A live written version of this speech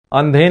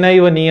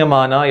Andhenaiva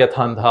niyamana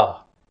yathandha.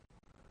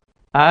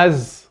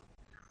 As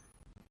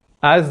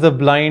the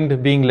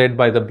blind being led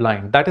by the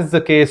blind. That is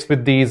the case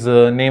with these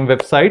name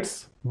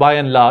websites, by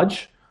and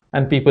large,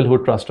 and people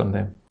who trust on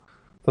them.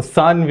 So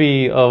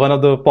Sanvi, one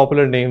of the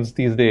popular names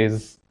these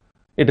days,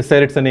 it is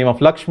said it's the name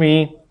of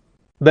Lakshmi.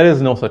 There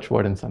is no such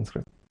word in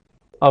Sanskrit.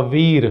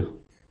 Avir.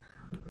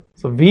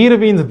 So Veer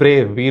means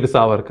brave, Veer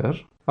Savarkar.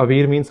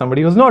 Avir means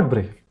somebody who's not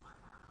brave.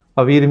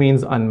 Avir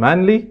means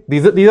unmanly.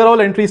 These are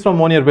all entries from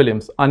Monier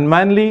Williams.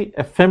 Unmanly,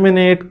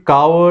 effeminate,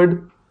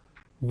 coward,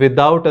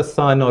 without a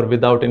son or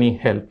without any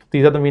help.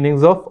 These are the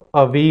meanings of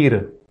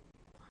Avir.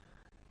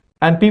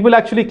 And people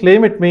actually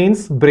claim it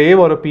means brave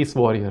or a peace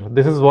warrior.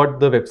 This is what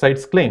the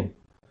websites claim.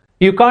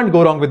 You can't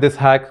go wrong with this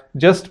hack.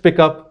 Just pick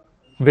up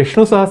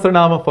Vishnu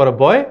Sahasranama for a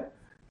boy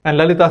and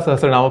Lalita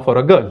Sahasranama for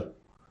a girl.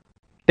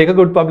 Take a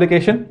good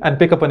publication and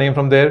pick up a name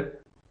from there.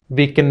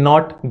 We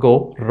cannot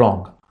go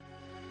wrong.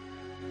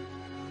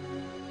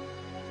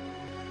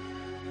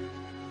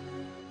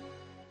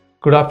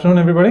 Good afternoon,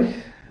 everybody.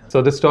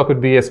 So this talk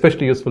would be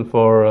especially useful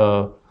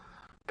for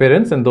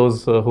parents and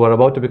those who are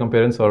about to become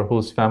parents or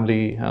whose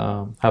family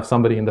have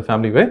somebody in the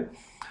family way.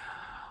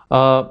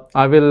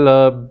 I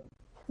will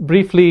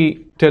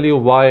briefly tell you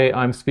why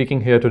I'm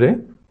speaking here today.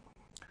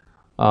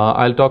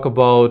 I'll talk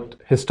about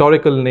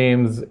historical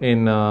names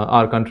in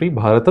our country,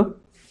 Bharata.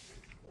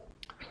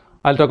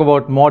 I'll talk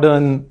about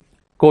modern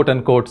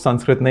quote-unquote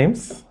Sanskrit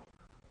names,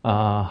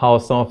 how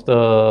some of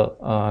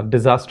the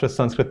disastrous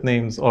Sanskrit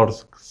names or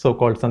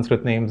so-called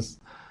Sanskrit names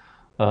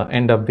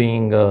end up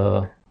being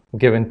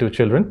given to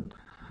children.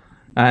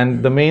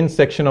 And the main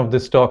section of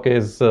this talk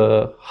is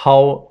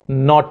how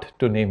not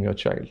to name your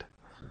child.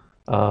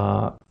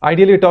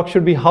 Ideally, a talk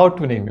should be how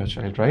to name your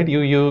child, right?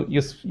 You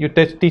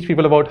teach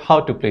people about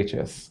how to play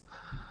chess.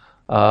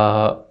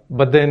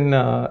 But then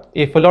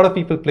if a lot of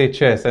people play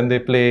chess and they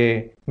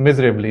play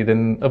miserably,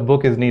 then a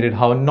book is needed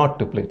how not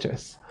to play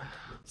chess.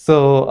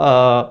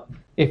 So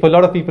if a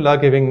lot of people are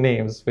giving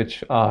names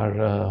which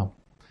are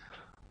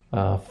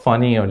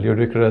funny or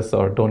ludicrous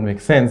or don't make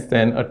sense,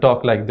 then a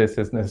talk like this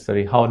is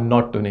necessary, how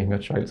not to name your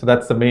child. So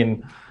that's the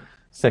main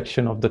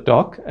section of the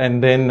talk.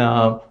 And then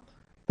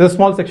there's a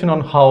small section on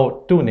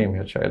how to name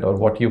your child or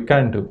what you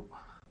can do.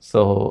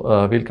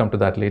 So we'll come to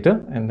that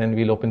later, and then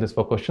we'll open this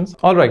for questions.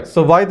 All right,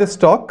 so why this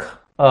talk?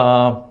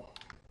 4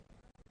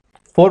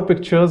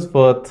 pictures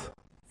worth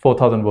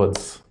 4,000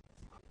 words.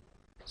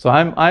 So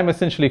I'm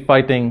essentially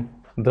fighting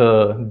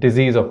the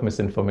disease of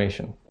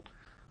misinformation,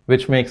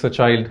 which makes a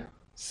child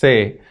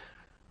say,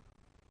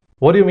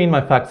 what do you mean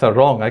my facts are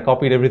wrong? I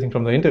copied everything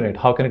from the internet.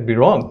 How can it be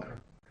wrong?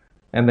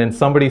 And then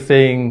somebody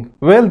saying,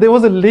 well, there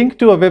was a link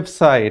to a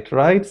website,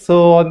 right?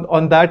 So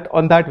on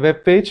that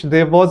web page,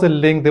 there was a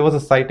link, there was a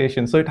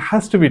citation. So it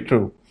has to be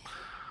true.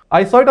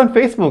 I saw it on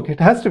Facebook. It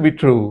has to be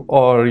true.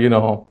 Or,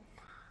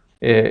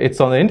 it's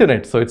on the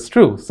internet, so it's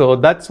true. So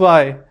that's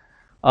why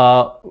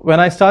when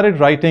I started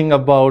writing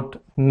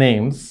about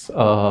names,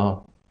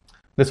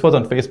 this was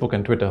on Facebook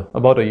and Twitter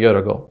about a year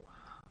ago.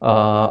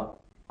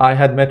 I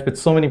had met with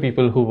so many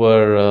people who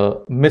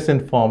were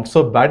misinformed,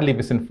 so badly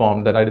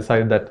misinformed that I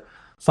decided that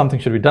something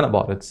should be done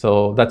about it.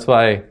 So that's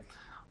why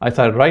I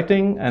started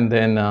writing, and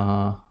then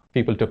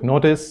people took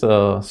notice.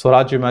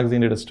 Swarajya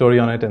magazine did a story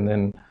on it, and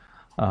then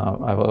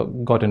I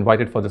got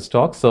invited for this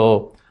talk.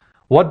 So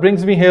what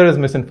brings me here is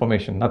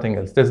misinformation, nothing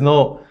else. There's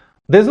no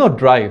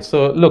drive.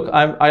 So look,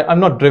 I'm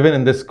not driven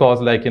in this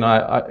cause like,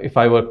 if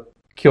I were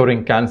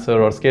curing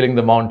cancer or scaling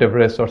the Mount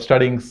Everest or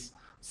studying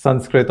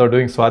Sanskrit or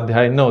doing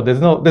Swadhyay. No, there's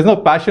no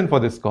passion for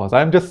this cause.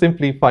 I'm just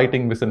simply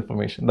fighting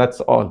misinformation. That's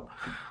all.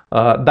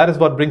 That is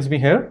what brings me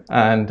here,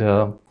 and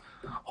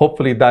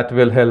hopefully that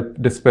will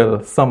help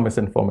dispel some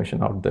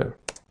misinformation out there.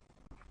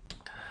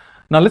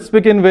 Now let's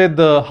begin with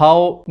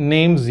how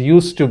names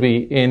used to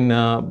be in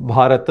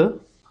Bharata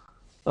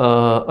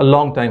a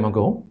long time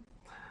ago.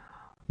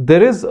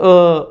 There is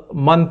a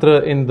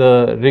mantra in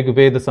the Rig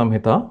Veda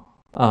Samhita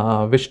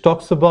which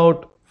talks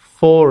about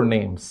 4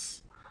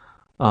 names,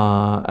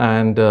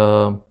 and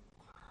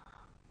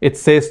it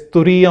says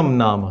Turiyam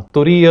Nama.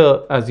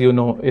 Turiya, as you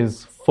know,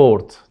 is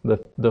fourth.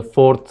 The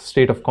fourth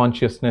state of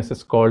consciousness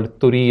is called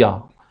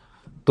Turiya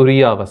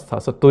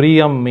Avastha. So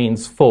Turiyam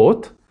means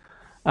fourth,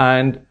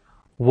 and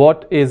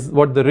what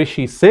the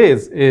Rishi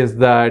says is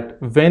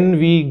that when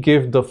we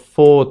give the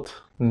fourth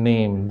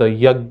name, the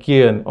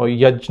Yajna or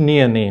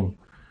Yajniya name,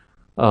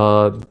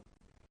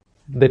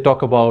 they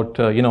talk about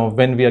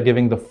when we are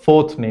giving the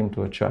fourth name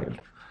to a child.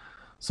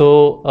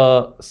 So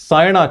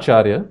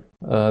Sayanacharya,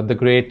 the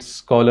great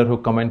scholar who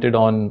commented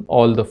on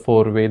all the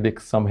 4 Vedic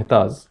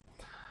Samhitas,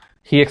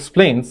 he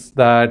explains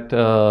that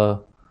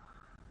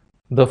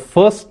the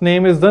first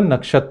name is the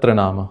Nakshatra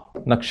Nama.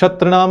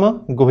 Nakshatra Nama,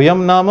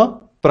 Guhyam Nama,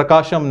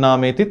 Prakasham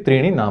Nameti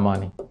Trini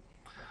Namani.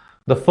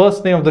 The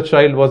first name of the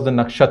child was the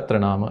Nakshatra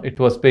Nama. It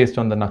was based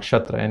on the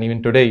Nakshatra, and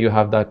even today you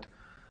have that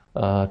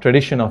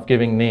tradition of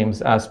giving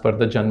names as per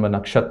the Janma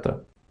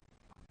Nakshatra.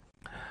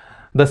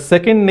 The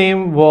second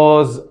name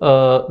was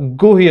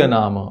Guhya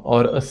Nama,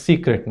 or a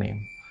secret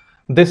name.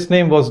 This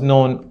name was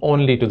known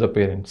only to the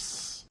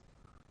parents.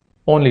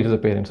 only to the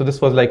parents. So this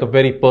was like a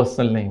very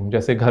personal name,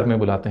 जैसे घर में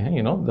बुलाते हैं,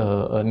 you know,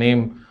 the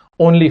name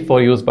only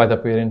for use by the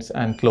parents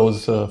and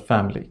close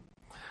family.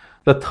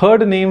 The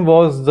third name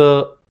was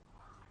the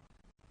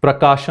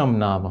Prakasham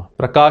Nama.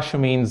 Prakash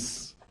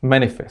means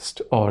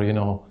manifest, or, you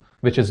know,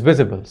 which is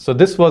visible. So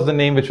this was the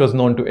name which was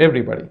known to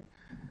everybody.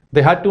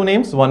 They had two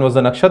names. One was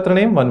a nakshatra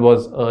name, one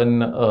was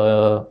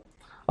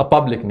a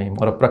public name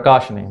or a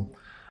Prakash name.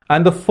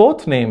 And the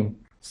fourth name,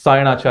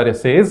 Sayanacharya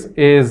says,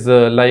 is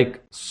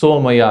like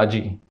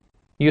Somayaji.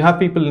 You have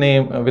people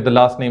name with the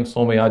last name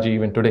Somayaji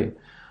even today.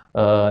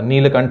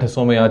 Nilakantha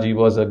Somayaji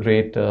was a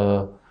great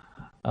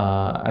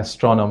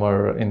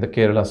astronomer in the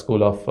Kerala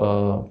school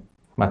of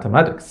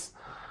mathematics.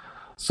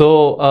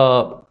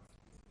 So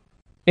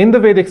in the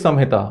Vedic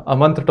Samhita, a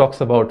mantra talks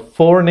about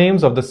 4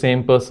 names of the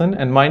same person,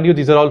 and mind you,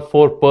 these are all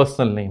 4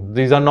 personal names.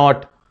 These are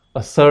not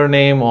a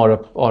surname or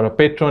a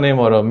patronym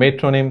or a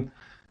matronym.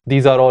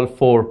 These are all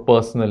 4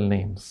 personal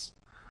names.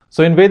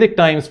 So in Vedic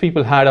times,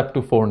 people had up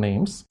to 4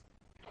 names.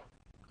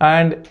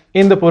 And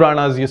in the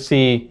Puranas, you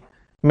see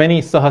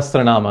many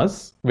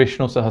Sahasranamas,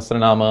 Vishnu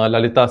Sahasranama,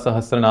 Lalita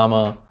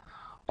Sahasranama,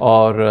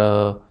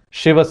 or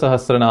Shiva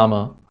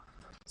Sahasranama.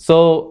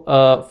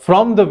 So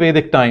from the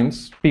Vedic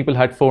times, people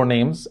had 4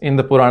 names. In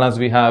the Puranas,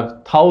 we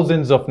have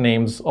thousands of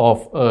names of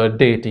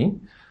deity.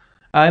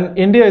 And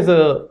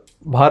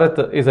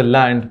Bharat is a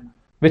land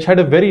which had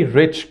a very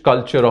rich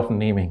culture of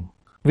naming.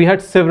 We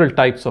had several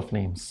types of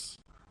names.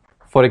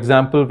 For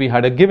example, we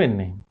had a given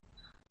name.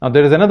 Now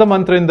there is another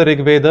mantra in the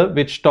Rig Veda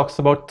which talks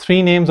about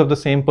 3 names of the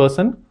same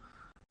person.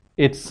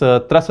 It's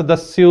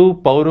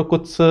Trasadasyu,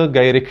 Paurukutsa,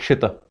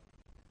 Gairikshita.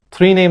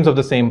 3 names of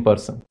the same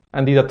person.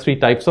 And these are 3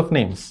 types of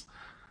names.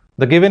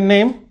 The given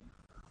name,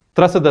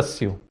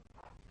 Trasadasyu.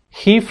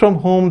 He from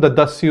whom the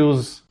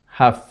Dasyus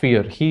have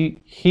fear.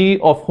 He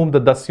of whom the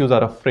Dasyus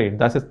are afraid.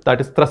 That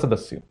is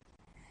Trasadasyu.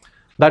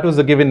 That was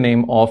the given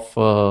name of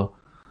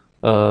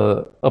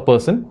a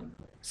person.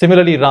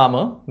 Similarly,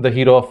 Rama, the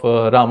hero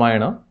of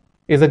Ramayana,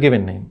 is a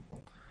given name.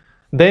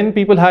 Then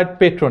people had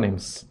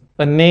patronyms,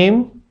 a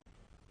name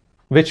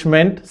which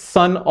meant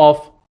son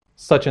of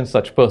such and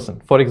such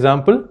person. For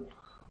example,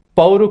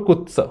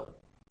 Paurukutsa.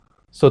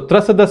 So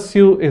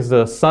Trasadasyu is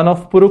the son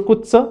of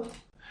Purukutsa,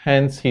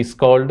 hence he's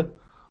called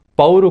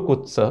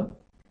Paurukutsa.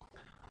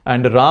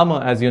 And Rama,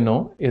 as you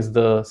know, is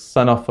the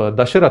son of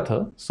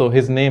Dasharatha, so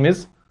his name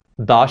is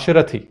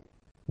Dasharathi.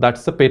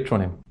 That's the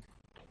patronym.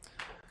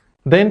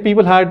 Then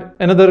people had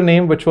another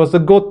name which was the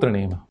Gotra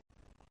name.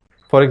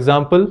 For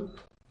example,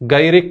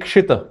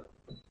 Gairikshita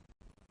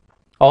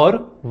or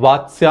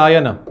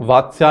Vatsyayana.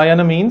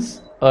 Vatsyayana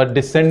means a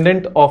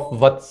descendant of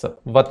Vatsa.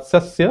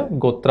 Vatsasya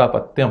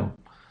Gotrapatyam.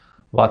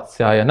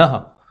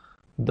 Vatsyayana.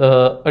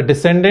 A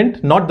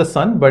descendant, not the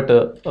son, but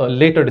a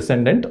later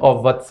descendant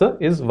of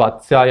Vatsa is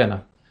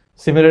Vatsyayana.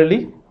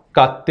 Similarly,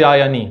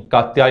 Katyayani.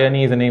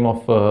 Katyayani is the name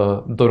of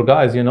Durga,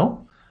 as you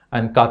know.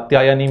 And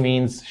Katyayani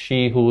means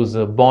she who's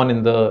born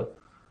in the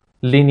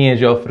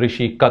lineage of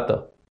Rishi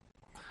Kata.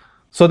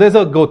 So there's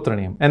a Gotra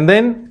name. And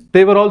then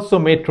they were also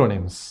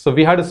matronyms. So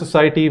we had a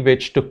society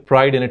which took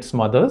pride in its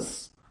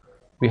mothers.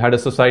 We had a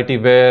society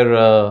where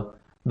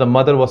the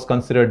mother was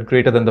considered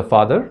greater than the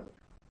father.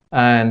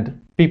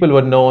 And people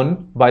were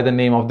known by the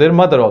name of their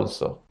mother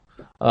also.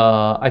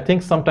 I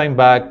think sometime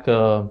back,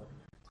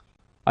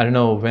 I don't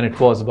know when it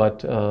was,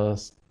 but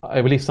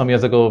I believe some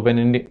years ago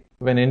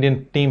when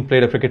Indian team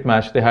played a cricket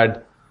match, they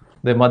had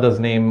their mother's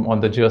name on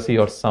the jersey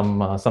or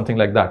something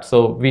like that.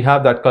 So we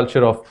have that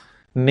culture of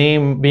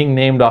being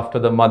named after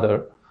the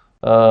mother.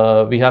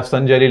 We have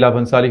Sanjay Leela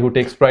Bhansali, who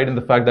takes pride in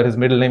the fact that his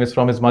middle name is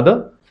from his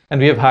mother, and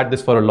we have had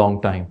this for a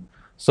long time.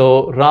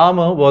 So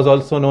Rama was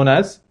also known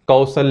as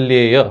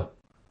Kausalyeya,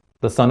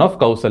 the son of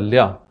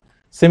Kausalya.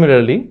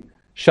 Similarly,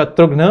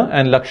 Shatrughna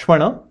and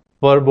Lakshmana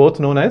were both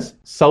known as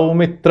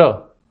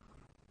Saumitra,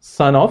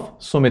 son of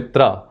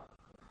Sumitra.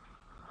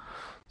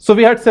 So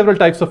we had several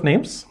types of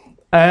names,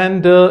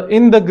 and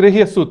in the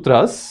Grihya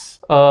Sutras,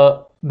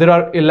 there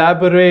are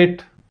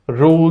elaborate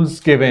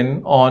rules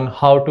given on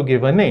how to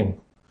give a name.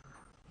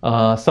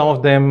 Some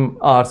of them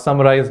are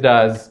summarized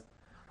as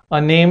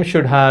a name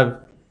should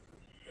have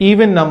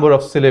even number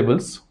of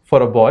syllables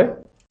for a boy,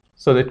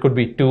 so it could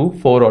be 2,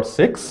 4, or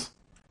 6.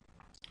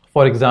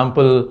 For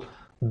example,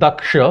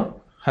 Daksha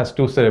has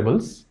 2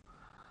 syllables.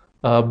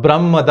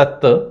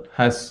 Brahmadatta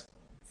has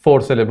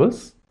 4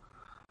 syllables.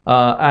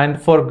 And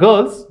for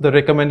girls, the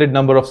recommended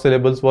number of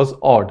syllables was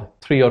odd,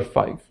 3 or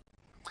 5.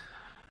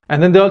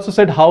 And then they also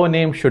said how a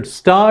name should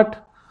start,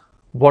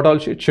 what all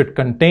it should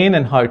contain,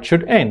 and how it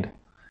should end.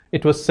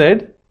 It was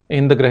said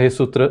in the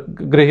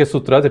Grihya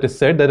Sutras, it is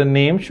said that a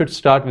name should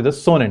start with a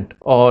sonant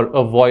or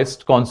a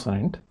voiced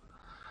consonant.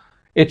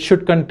 It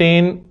should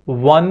contain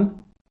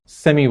 1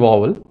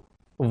 semi-vowel,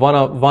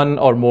 one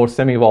or more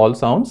semi-vowel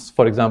sounds,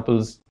 for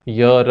example,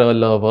 ya, ra,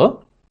 la, va.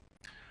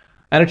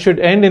 And it should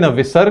end in a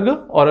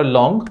visarga or a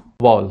long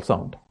vowel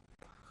sound.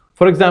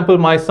 For example,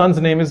 my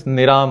son's name is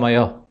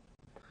Niramaya.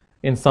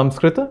 In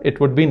Sanskrit, it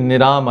would be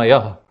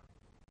Niramaya.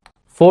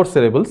 4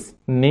 syllables,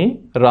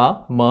 Ni,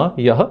 Ra, Ma,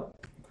 Yah.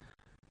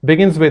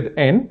 Begins with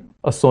N,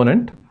 a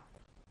sonant.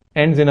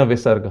 ends in a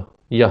visarga,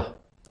 ya.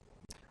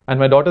 And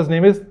my daughter's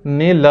name is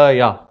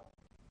Nilaya.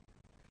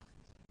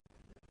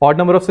 Odd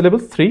number of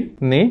syllables, 3,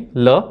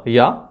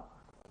 Nilaya.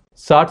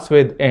 Starts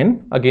with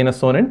N, again a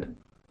sonant.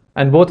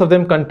 And both of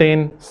them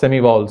contain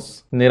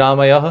semivowels.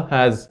 Niramaya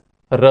has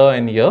R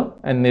and Y,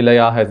 and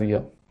Nilaya has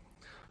Y.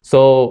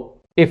 So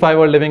if I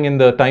were living in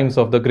the times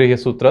of the Grihya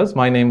Sutras,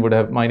 my names would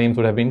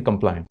have been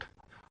compliant.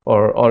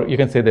 Or you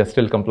can say they're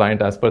still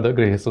compliant as per the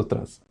Grihya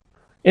Sutras.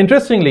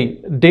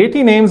 Interestingly,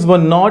 deity names were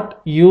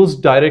not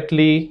used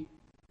directly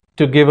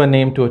to give a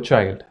name to a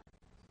child.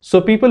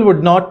 So people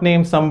would not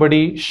name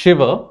somebody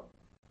Shiva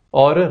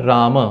or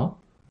Rama,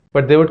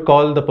 but they would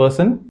call the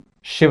person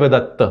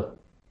Shivadatta,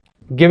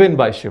 given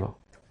by Shiva,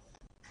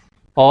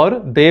 or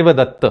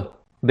Devadatta.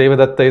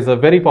 Devadatta is a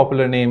very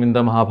popular name in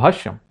the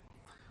Mahabhashyam,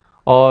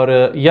 or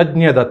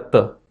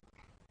Yajnadatta.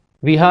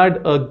 We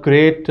had a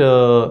great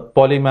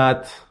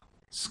polymath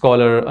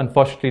scholar.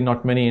 Unfortunately,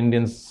 not many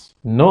Indians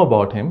know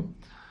about him.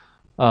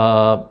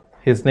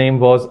 His name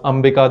was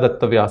Ambika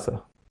Datta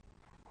Vyasa.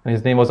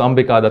 His name was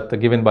Ambika Datta,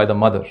 given by the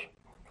mother.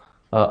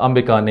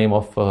 Ambika, name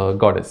of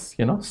goddess,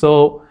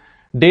 So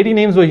deity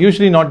names were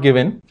usually not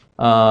given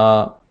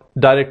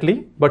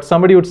directly, but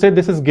somebody would say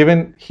this is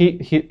given,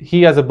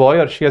 he as a boy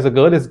or she as a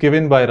girl is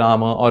given by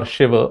Rama or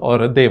Shiva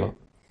or a Deva.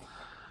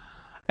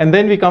 And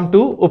then we come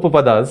to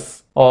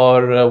Upapadas,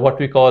 or what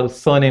we call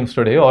surnames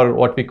today, or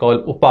what we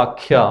call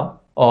Upakhya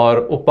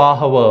or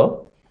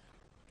Upahava.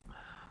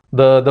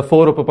 The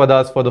 4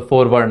 Upapadas for the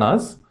 4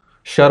 Varnas: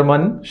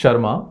 Sharman,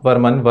 Sharma;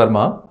 Varman,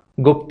 Varma;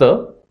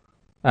 Gupta,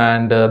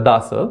 and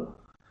Dasa.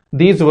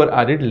 These were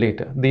added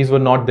later. These were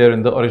not there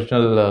in the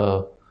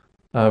original.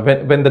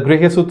 When the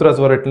Grihya Sutras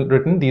were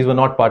written, these were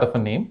not part of the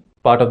name.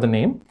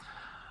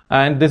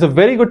 And there's a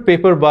very good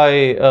paper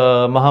by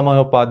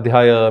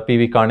Mahamahopadhyaya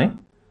P.V. Kane,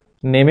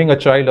 naming a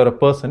child or a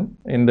person,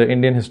 in the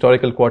Indian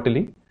Historical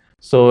Quarterly.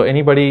 So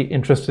anybody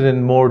interested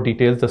in more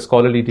details, the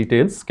scholarly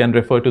details, can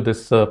refer to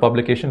this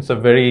publication. It's a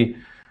very,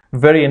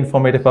 very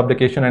informative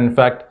publication. And in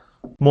fact,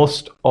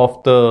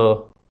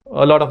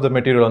 a lot of the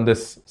material on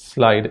this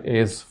slide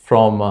is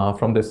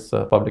from this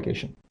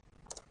publication.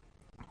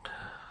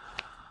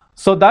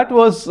 So that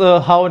was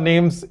how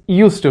names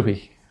used to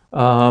be,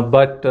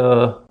 but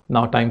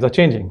now times are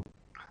changing.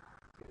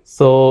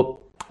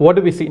 So what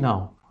do we see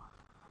now?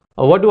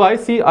 What do I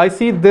see? I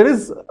see there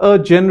is a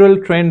general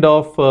trend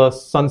of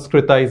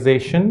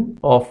Sanskritization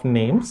of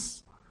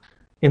names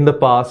in the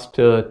past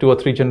 2 or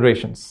 3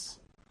 generations.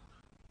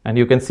 And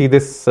you can see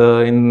this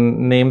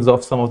in names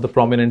of some of the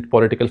prominent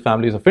political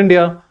families of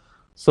India.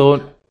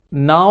 So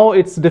now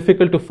it's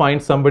difficult to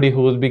find somebody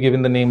who will be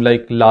given the name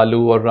like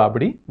Lalu or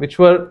Rabdi, which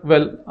was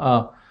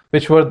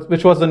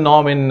the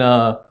norm in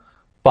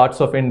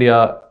parts of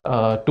India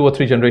 2 or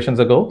 3 generations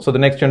ago. So the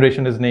next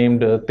generation is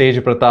named Tej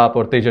Pratap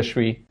or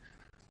Tejashwi.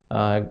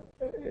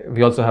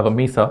 We also have a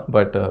Misa,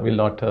 but we'll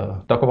not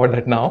talk about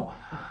that now.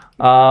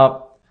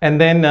 And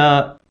then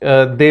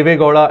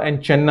Devegowda and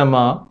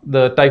Chennamma,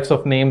 the types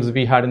of names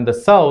we had in the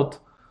south.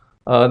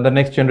 The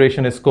next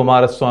generation is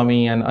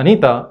Kumaraswamy and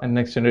Anita, and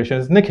next generation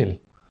is Nikhil.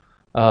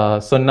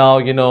 So now,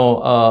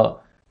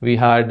 we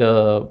had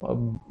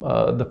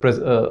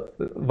the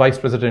Vice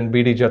President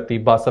B.D.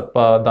 Jatti,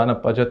 Basappa,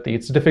 Danappa Jatti.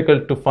 It's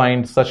difficult to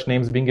find such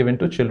names being given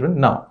to children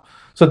now.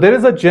 So there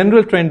is a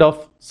general trend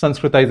of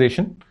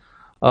Sanskritization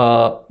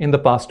in the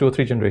past 2 or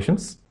 3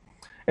 generations,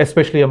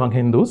 especially among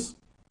Hindus.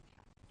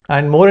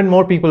 And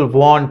more people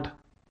want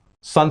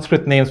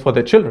Sanskrit names for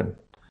their children.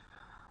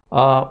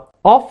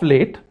 Of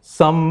late,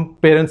 some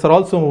parents are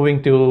also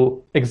moving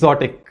to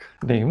exotic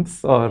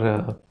names,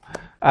 or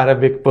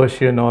Arabic,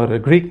 Persian, or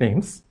Greek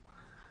names.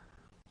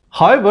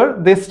 However,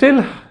 they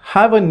still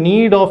have a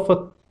need of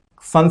a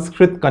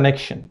Sanskrit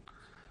connection.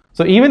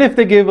 So even if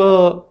they give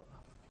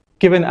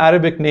an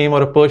Arabic name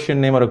or a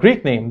Persian name or a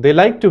Greek name, they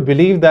like to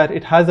believe that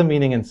it has a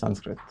meaning in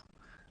Sanskrit.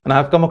 And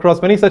I've come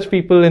across many such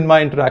people in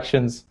my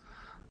interactions.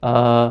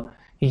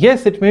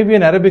 Yes, it may be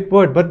an Arabic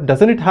word, but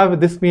doesn't it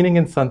have this meaning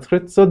in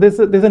Sanskrit? So there's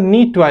a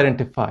need to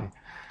identify,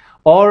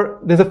 or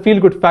there's a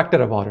feel-good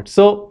factor about it.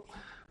 So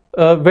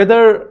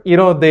whether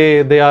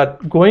they are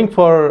going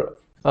for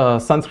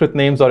Sanskrit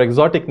names or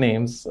exotic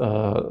names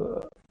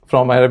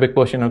from Arabic,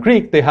 Persian, or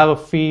Greek, they have a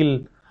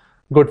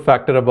feel-good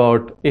factor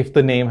about if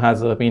the name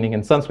has a meaning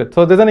in Sanskrit.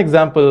 So there's an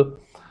example.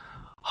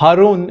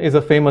 Harun is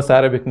a famous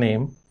Arabic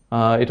name.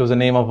 It was the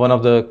name of one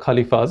of the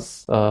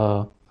Khalifas.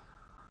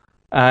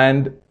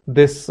 And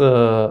this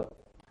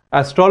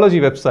astrology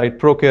website,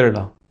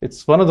 ProKerala,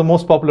 it's one of the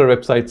most popular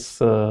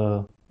websites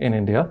in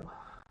India.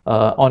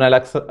 On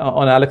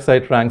Alexa,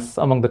 it ranks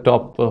among the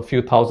top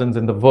few thousands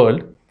in the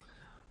world.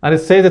 And it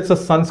says it's a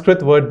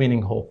Sanskrit word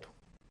meaning hope,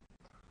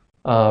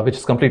 which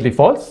is completely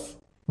false.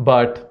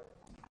 But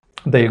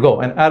there you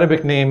go. An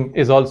Arabic name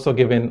is also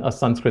given a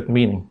Sanskrit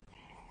meaning.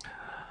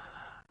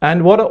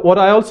 And what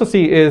I also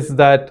see is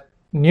that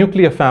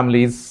nuclear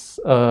families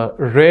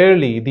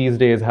rarely these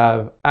days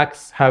have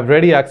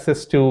ready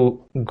access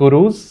to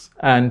gurus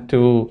and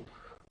to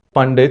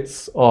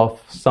pundits of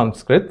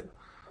Sanskrit.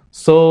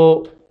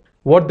 So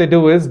what they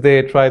do is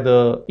they try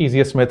the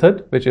easiest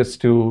method, which is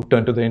to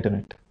turn to the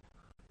internet.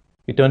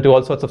 We turn to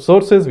all sorts of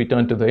sources, we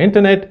turn to the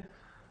internet,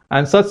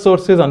 and such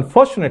sources,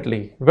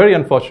 unfortunately, very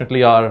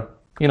unfortunately, are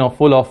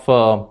full of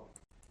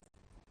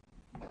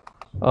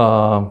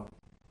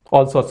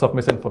all sorts of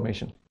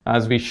misinformation,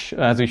 as we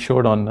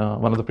showed on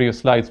one of the previous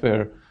slides,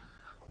 where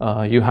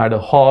you had a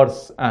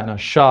horse and a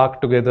shark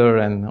together,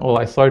 and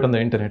I saw it on the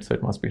internet, so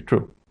it must be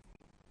true.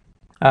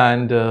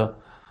 And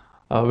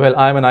well,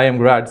 I'm an IIM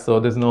grad, so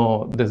there's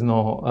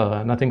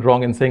nothing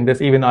wrong in saying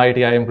this. Even IIT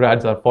IIM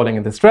grads are falling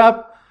in this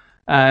trap,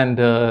 and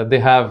they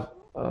have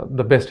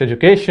the best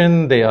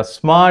education, they are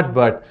smart,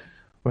 but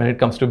when it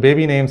comes to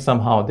baby names,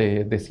 somehow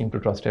they seem to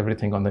trust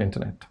everything on the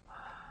internet.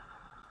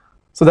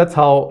 So that's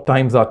how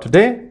times are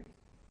today.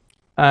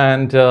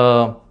 And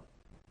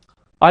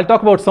I'll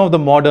talk about some of the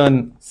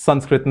modern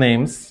Sanskrit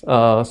names.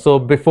 So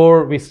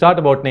before we start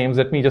about names,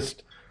 let me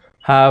just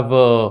have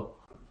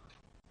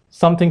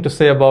something to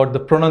say about the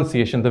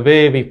pronunciation, the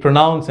way we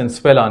pronounce and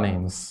spell our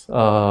names.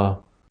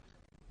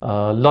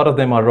 A lot of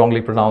them are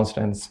wrongly pronounced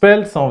and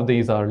spelled. Some of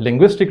these are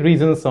linguistic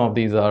reasons. Some of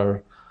these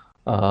are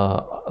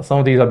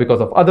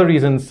because of other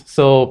reasons.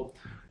 So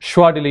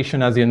schwa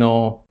deletion, as you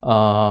know,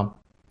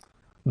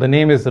 the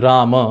name is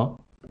Rama,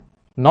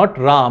 not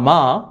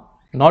Rama,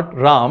 not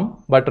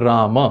Ram, but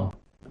Rama.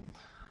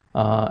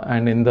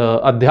 And in the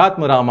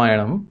Adhyatma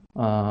Ramayanam,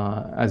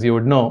 as you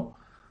would know,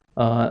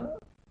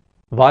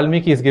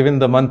 Valmiki is given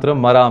the mantra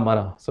Mara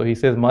Mara. So he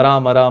says Mara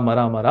Mara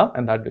Mara Mara,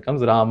 and that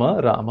becomes Rama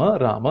Rama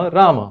Rama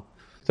Rama.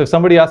 So if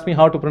somebody asks me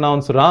how to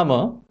pronounce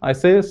Rama, I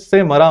say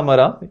Mara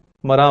Mara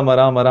Mara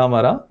Mara Mara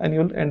Mara, and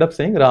you'll end up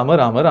saying Rama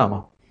Rama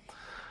Rama.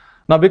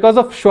 Now, because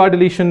of schwa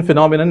deletion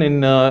phenomenon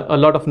in a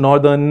lot of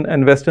northern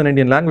and western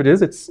Indian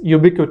languages, it's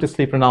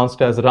ubiquitously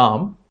pronounced as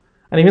Ram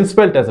and even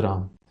spelt as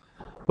Ram.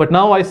 But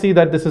now I see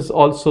that this is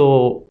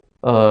also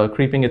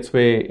creeping its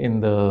way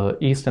in the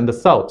east and the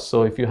south.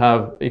 So if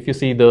you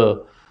see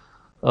the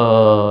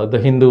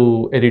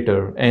Hindu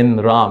editor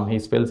N Ram, he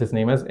spells his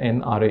name as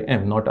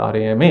N-R-A-M, not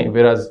R-A-M-A,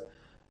 whereas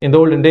in the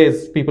olden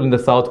days, people in the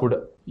south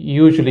would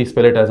usually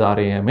spell it as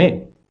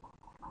R-A-M-A.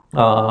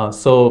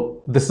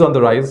 So this is on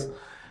the rise.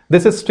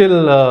 This is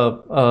still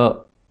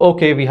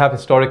okay. We have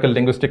historical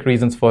linguistic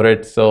reasons for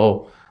it.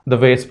 So the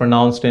way it's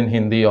pronounced in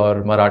Hindi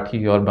or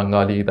Marathi or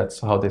Bengali, that's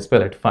how they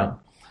spell it. Fine.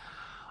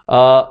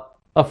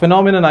 A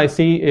phenomenon I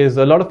see is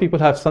a lot of people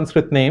have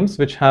Sanskrit names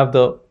which have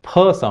the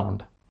P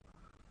sound,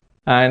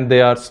 and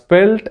they are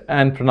spelt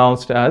and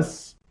pronounced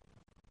as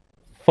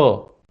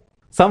F.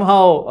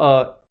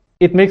 Somehow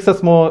it makes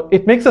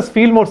us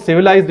feel more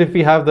civilized if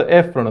we have the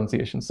F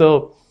pronunciation.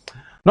 So,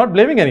 not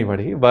blaming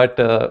anybody, but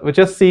we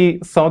just see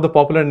some of the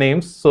popular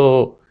names.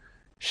 So,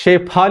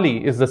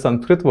 Shefali is the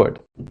Sanskrit word.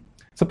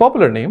 It's a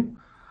popular name.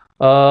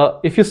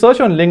 If you search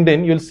on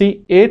LinkedIn, you'll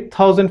see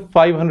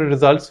 8,500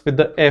 results with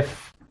the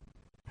F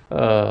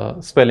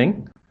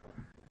spelling,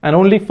 and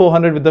only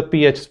 400 with the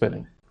PH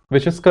spelling,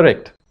 which is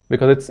correct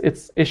because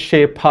it's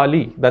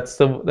Shefali.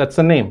 That's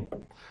a name.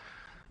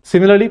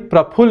 Similarly,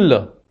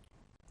 Prafulla.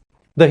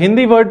 The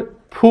Hindi word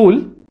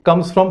phool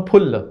comes from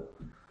pulla.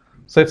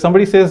 So if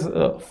somebody says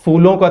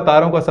फूलों का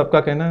तारों का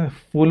सबका कहना है,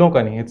 फूलों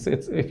का नहीं. It's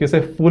if you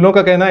say फूलों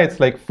का कहना है, it's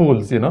like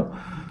fools,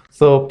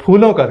 So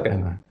फूलों का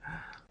कहना है.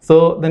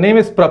 So the name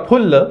is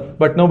Prafulla,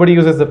 but nobody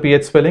uses the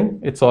PH spelling.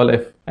 It's all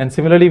F. And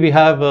similarly, we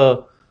have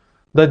the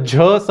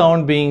Jh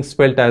sound being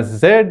spelt as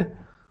Z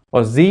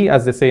or Z,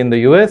 as they say in the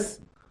US.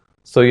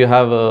 So you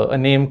have a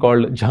name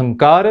called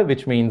Jhankar,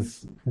 which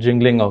means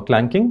jingling or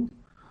clanking.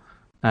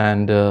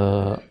 And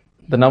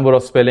the number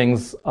of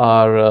spellings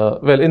are,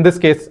 well, in this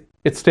case,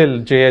 it's still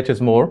JH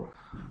is more.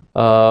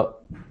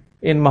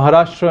 In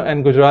Maharashtra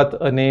and Gujarat,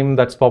 a name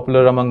that's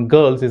popular among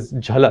girls is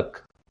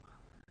Jhalak.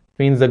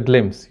 Means a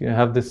glimpse. You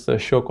have this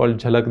show called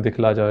Jhalak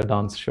Dikhla Ja, a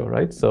dance show,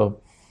 right? So,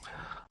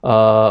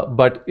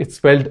 but it's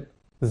spelled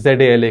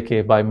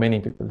Z-A-L-A-K by many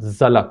people,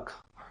 Zalak.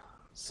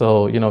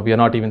 So, we are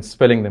not even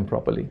spelling them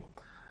properly.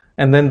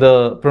 And then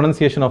the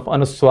pronunciation of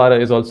Anuswara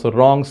is also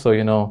wrong. So,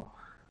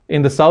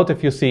 in the south,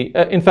 if you see,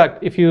 in fact,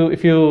 if you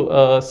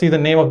see the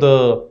name of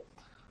the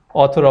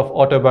author of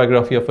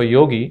Autobiography of a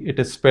Yogi, it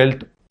is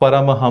spelled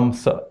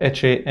Paramahamsa,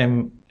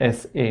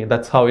 H-A-M-S-A.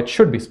 That's how it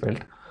should be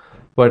spelled.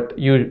 But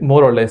you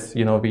more or less,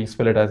 we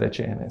spell it as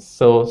H-A-N-S.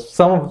 So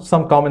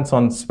some comments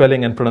on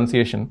spelling and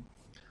pronunciation,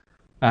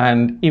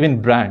 and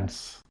even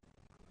brands.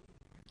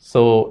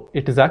 So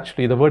it is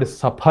actually, the word is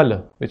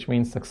Safal, which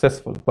means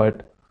successful,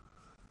 but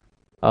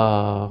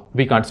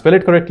we can't spell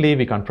it correctly,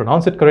 we can't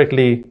pronounce it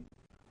correctly,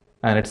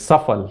 and it's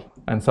Safal.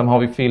 And somehow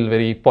we feel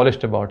very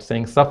polished about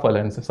saying Safal.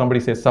 And if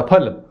somebody says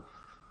Safal,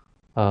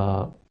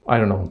 I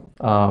don't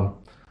know,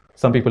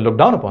 some people look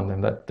down upon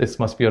them, that this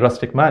must be a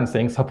rustic man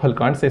saying Safal.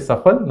 Can't say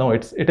Safal. No,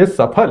 it is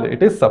Safal.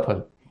 It is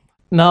Safal.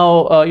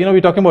 Now,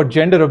 we're talking about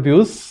gender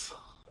abuse.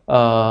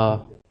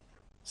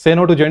 Say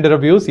no to gender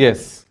abuse.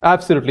 Yes,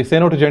 absolutely. Say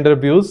no to gender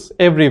abuse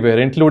everywhere,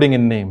 including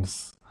in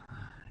names.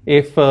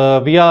 If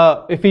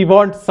we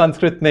want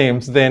Sanskrit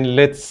names, then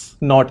let's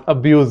not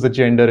abuse the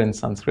gender in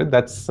Sanskrit.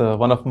 That's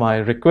one of my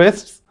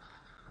requests.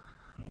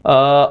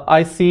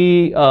 I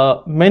see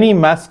many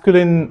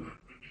masculine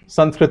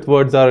Sanskrit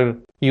words are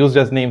used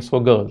as names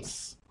for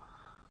girls.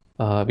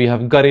 We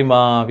have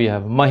Garima, we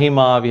have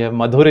Mahima, we have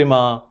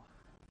Madhurima.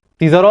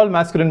 These are all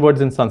masculine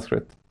words in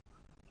Sanskrit.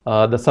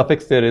 The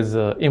suffix there is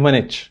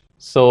imanich.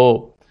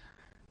 So,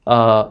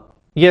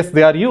 yes,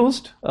 they are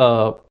used,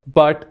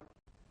 but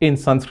in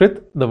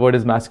Sanskrit, the word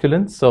is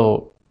masculine.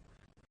 So,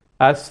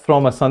 as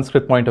from a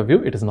Sanskrit point of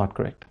view, it is not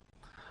correct.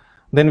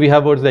 Then we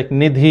have words like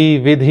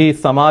Nidhi, Vidhi,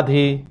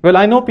 Samadhi. Well,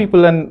 I know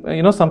people,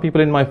 and some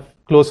people in my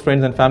close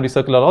friends and family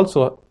circle are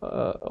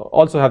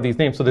also have these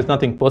names. So there's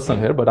nothing personal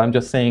here, but I'm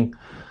just saying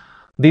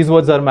these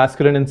words are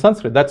masculine in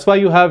Sanskrit. That's why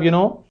you have,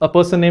 a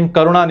person named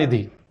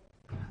Karunanidhi.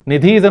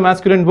 Nidhi is a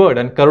masculine word,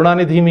 and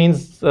Karunanidhi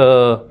means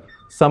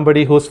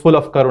somebody who's full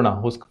of karuna,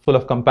 who's full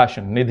of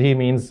compassion. Nidhi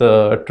means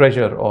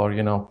treasure or,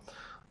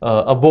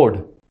 a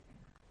board.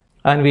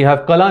 And we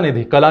have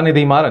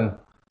Kalanidhi Maran.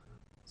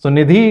 So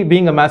Nidhi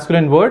being a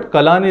masculine word,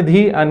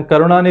 Kalanidhi and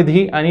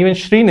Karunanidhi and even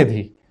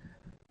Srinidhi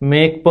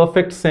make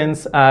perfect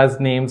sense as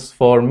names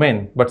for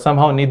men. But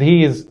somehow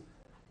Nidhi is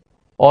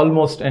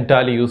almost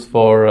entirely used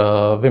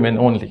for women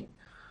only.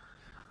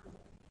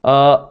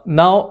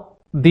 Now,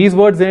 these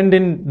words end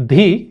in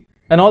dhi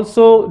and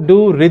also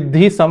do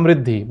riddhi,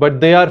 samriddhi, but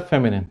they are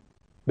feminine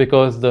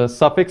because the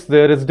suffix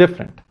there is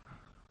different.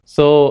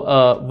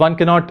 So one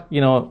cannot,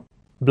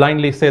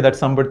 blindly say that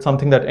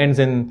something that ends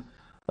in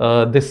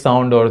this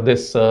sound or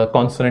this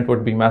consonant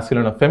would be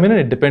masculine or feminine.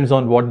 It depends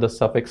on what the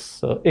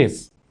suffix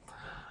is.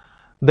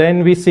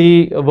 Then we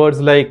see words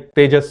like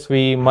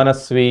Tejasvi,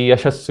 Manasvi,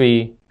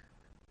 Yashasvi.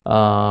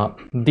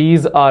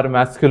 These are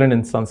masculine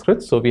in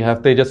Sanskrit. So we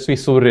have Tejasvi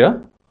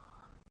Surya,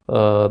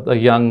 a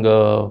young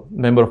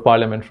member of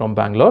parliament from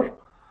Bangalore.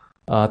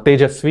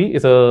 Tejasvi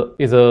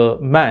is a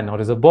man or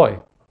is a boy.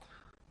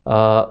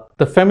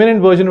 The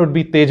feminine version would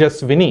be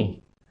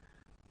Tejasvini,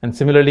 and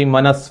similarly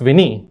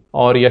Manasvini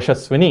or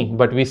Yashasvini.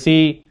 But we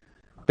see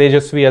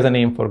Tejasvi as a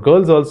name for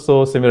girls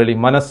also. Similarly,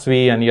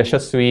 Manasvi and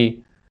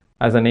Yashasvi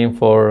as a name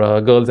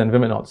for girls and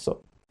women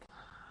also.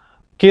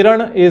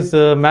 Kiran is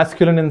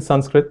masculine in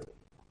Sanskrit.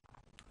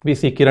 We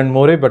see Kiran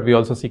More, but we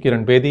also see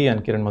Kiran Bedi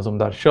and Kiran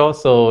Mazumdar Shaw.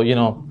 So,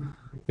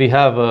 we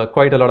have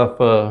quite a lot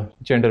of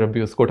gender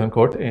abuse, quote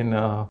unquote, in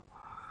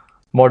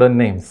modern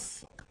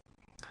names.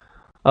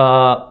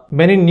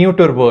 Many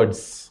neuter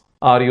words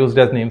are used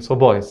as names for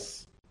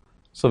boys.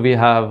 So we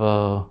have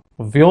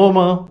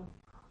Vyoma,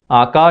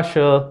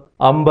 Akasha,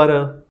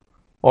 Ambara.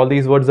 All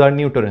these words are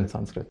neuter in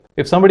Sanskrit.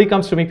 If somebody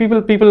comes to me,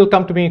 people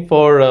come to me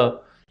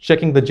for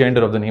checking the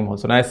gender of the name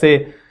also. And I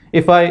say,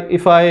 if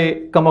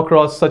I come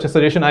across such a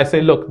suggestion, I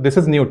say, look, this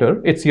is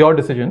neuter. It's your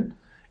decision.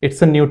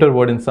 It's a neuter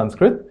word in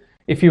Sanskrit.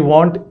 If you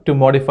want to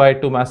modify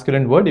it to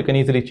masculine word, you can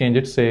easily change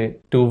it, say,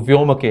 to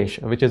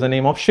Vyomakesh, which is a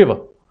name of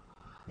Shiva.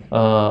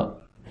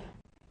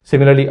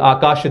 Similarly,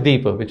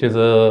 Akashadeepa, which is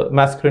a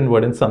masculine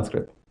word in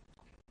Sanskrit.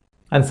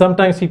 And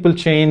sometimes people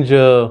change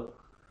a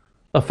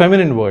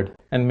feminine word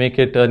and make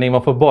it a name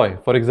of a boy.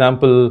 For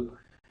example,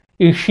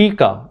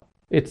 Ishika.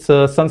 It's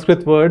a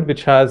Sanskrit word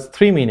which has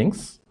three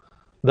meanings.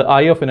 The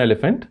eye of an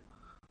elephant,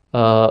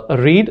 a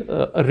reed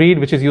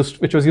which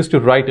was used to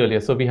write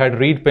earlier. So we had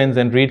reed pens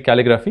and reed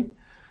calligraphy,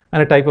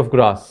 and a type of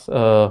grass.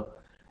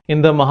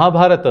 In the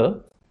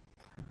Mahabharata,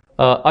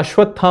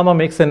 Ashwatthama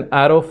makes an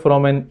arrow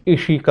from an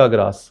Ishika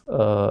grass,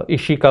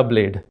 Ishika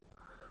blade.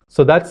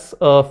 So that's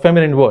a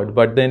feminine word,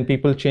 but then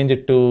people change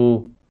it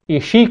to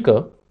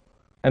Ishika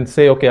and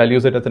say, okay, I'll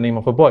use it as the name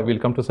of a boy. We'll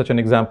come to such an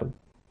example.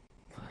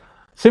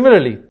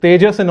 Similarly,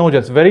 Tejas and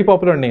Ojas, very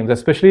popular names,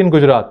 especially in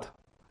Gujarat.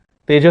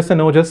 Tejas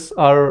and Ojas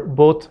are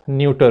both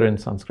neuter in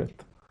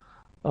Sanskrit.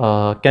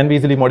 Can be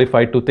easily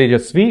modified to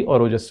Tejasvi or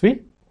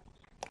Ojasvi,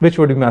 which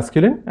would be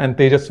masculine, and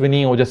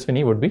Tejasvini,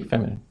 Ojasvini would be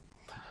feminine.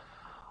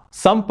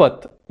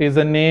 Sampat is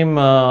a name,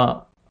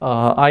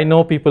 I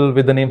know people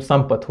with the name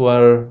Sampat who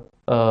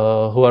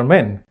are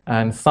men,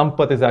 and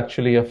Sampat is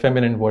actually a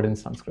feminine word in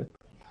Sanskrit.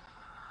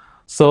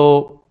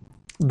 So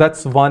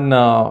that's one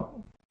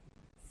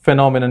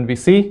phenomenon we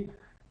see.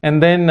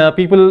 And then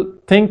people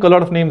think a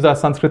lot of names are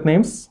Sanskrit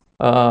names.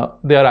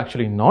 They are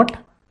actually not.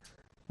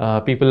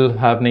 People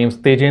have names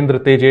Tejendra,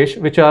 Tejesh,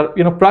 which are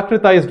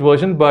Prakritized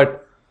version,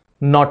 but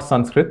not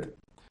Sanskrit.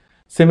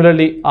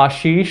 Similarly,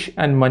 Ashish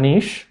and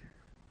Manish,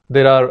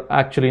 there are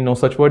actually no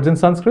such words in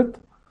Sanskrit.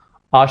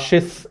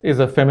 Ashis is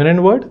a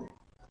feminine word.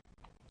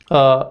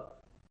 I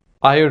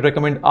would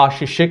recommend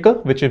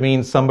Ashishika, which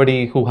means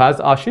somebody who has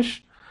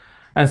Ashish.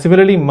 And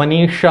similarly,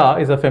 Manisha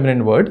is a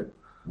feminine word.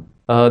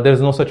 There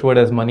is no such word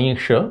as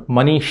Manisha.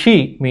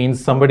 Manishi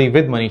means somebody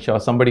with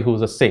Manisha, somebody who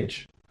is a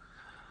sage.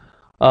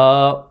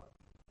 One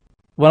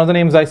of the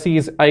names I see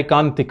is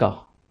Aikantika,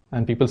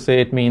 and people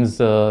say it means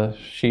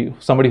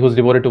somebody who's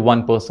devoted to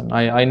one person.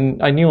 I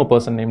knew a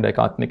person named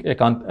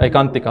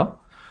Aikantika.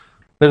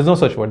 There is no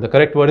such word. The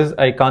correct word is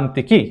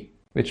Aikantiki,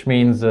 which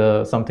means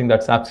something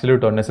that's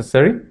absolute or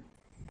necessary.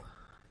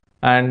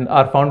 And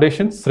our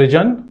foundation,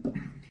 Srijan.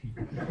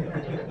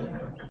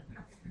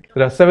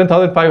 There are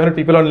 7,500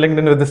 people on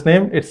LinkedIn with this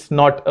name. It's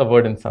not a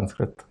word in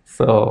Sanskrit.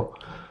 So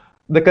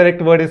the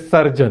correct word is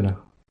Sarjana.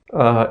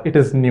 It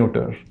is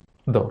neuter,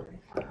 though.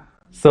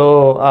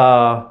 So,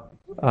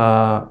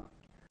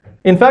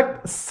 in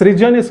fact,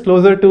 Srijan is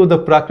closer to the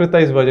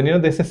Prakritized version. You know,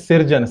 they say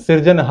Sirjan,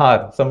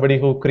 Sirjanhar, somebody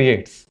who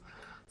creates.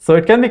 So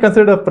it can be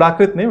considered a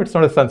Prakrit name. It's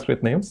not a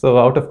Sanskrit name. So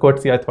out of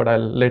courtesy, I thought I'll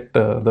let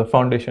the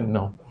foundation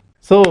know.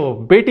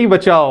 So, Beti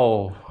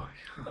Bachao.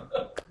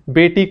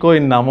 Beti ko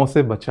in naamon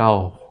se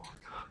bachao.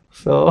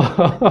 So,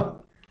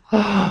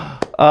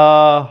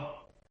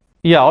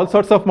 yeah, all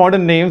sorts of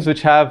modern names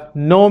which have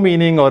no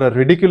meaning or a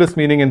ridiculous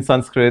meaning in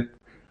Sanskrit.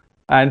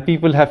 And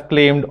people have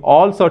claimed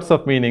all sorts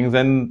of meanings.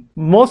 And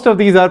most of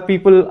these are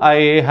people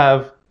I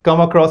have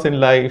come across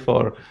in life,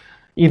 or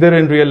either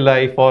in real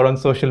life or on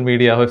social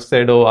media, who have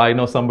said, oh, I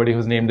know somebody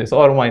who's named this,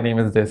 or my name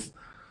is this.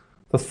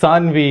 So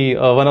Sanvi,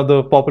 one of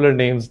the popular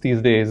names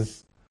these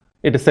days,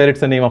 it is said it's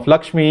the name of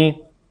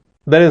Lakshmi.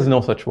 There is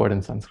no such word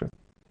in Sanskrit.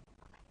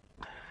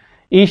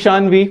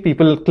 Ishanvi,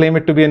 people claim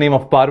it to be a name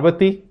of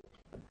Parvati.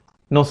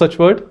 No such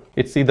word.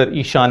 It's either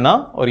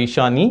Ishana or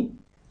Ishani.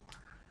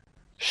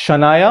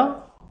 Shanaya,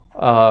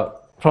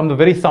 from the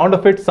very sound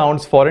of it,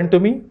 sounds foreign to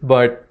me,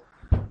 but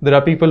there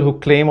are people who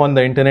claim on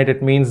the internet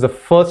it means the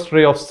first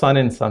ray of sun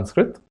in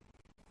Sanskrit.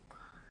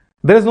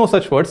 There is no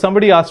such word.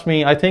 Somebody asked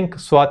me, I think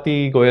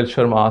Swati Goyal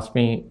Sharma asked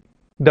me,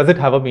 does it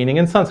have a meaning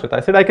in Sanskrit? I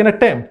said, I can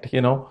attempt,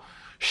 you know.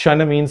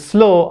 Shana means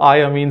slow,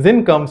 Aya means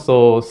income,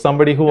 so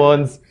somebody who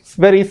earns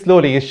very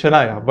slowly is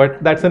Shanaya,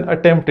 but that's an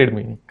attempted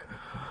meaning.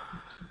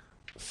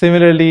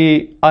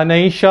 Similarly,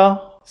 Anaisha,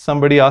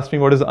 somebody asked me,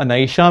 what does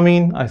Anaisha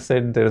mean? I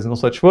said, there is no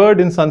such word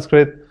in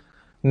Sanskrit.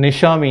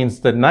 Nisha means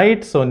the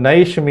night, so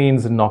Naish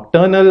means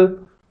nocturnal.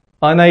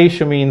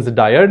 Anaish means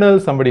diurnal,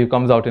 somebody who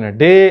comes out in a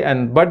day,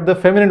 but the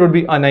feminine would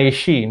be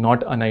Anaishi,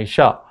 not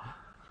Anaisha.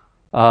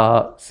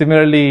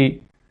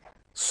 Similarly,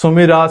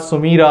 Sumira,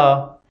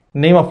 Sumira,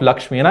 name of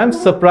Lakshmi. And I'm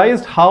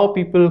surprised how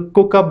people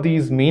cook up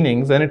these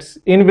meanings, and it's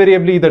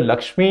invariably either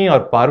Lakshmi or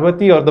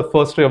Parvati or the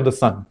first ray of the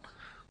sun.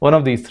 One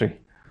of these three.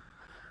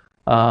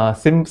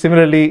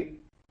 Similarly,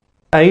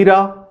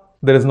 Aira,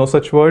 there is no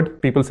such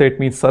word. People say it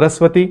means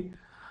Saraswati.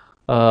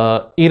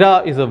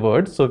 Ira is a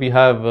word. So we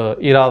have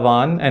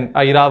Iravan and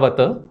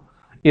Airavata.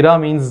 Ira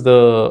means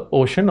the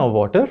ocean or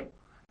water.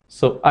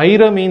 So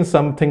Aira means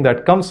something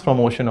that comes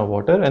from ocean or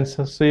water. And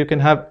so you can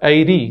have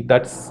Airi.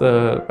 That's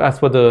as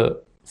per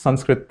the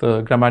Sanskrit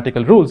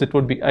grammatical rules, it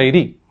would be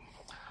Airi,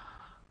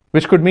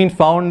 which could mean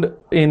found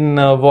in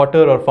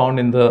water or found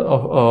in the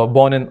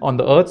born on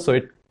the earth. So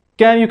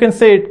you can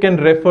say it can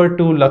refer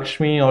to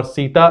Lakshmi or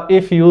Sita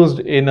if used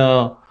in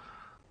a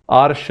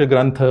Arsh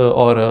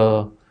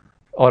Grantha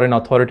or an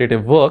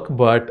authoritative work,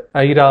 but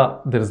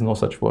Aira, there is no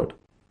such word.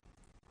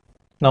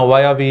 Now,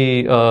 why are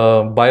we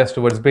biased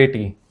towards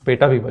Beti?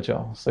 Beta bhi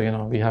bachao. So, you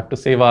know, we have to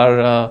save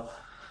our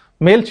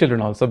male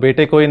children also.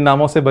 Bete ko in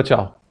naamon se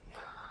bachao.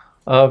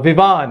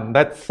 Vivan,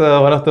 that's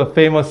one of the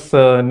famous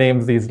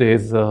names these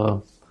days.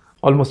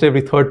 Almost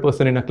every third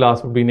person in a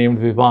class would be named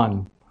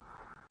Vivan.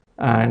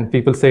 And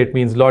people say it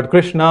means Lord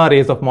Krishna,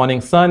 rays of morning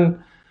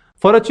sun.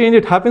 For a change,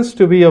 it happens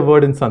to be a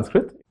word in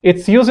Sanskrit.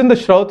 It's used in the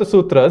Shrauta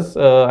Sutras.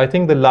 I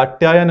think the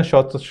Latyayana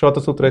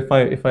Shrauta Sutra,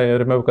 if I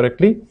remember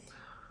correctly.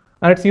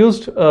 And it's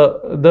used,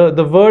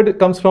 the word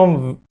comes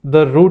from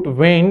the root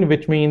vein,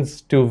 which means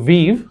to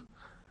weave.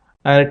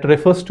 And it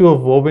refers to a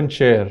woven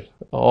chair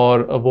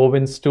or a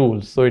woven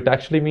stool. So it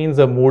actually means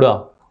a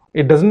muda.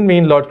 It doesn't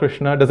mean Lord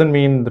Krishna, doesn't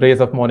mean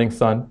rays of morning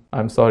sun.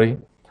 I'm sorry.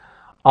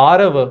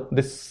 Arava,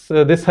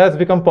 this has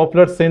become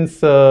popular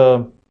since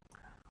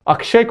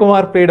Akshay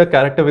Kumar played a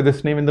character with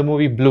this name in the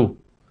movie Blue.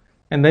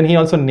 And then he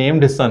also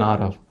named his son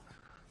Arav.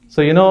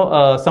 So, you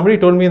know, somebody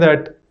told me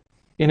that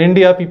in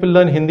India, people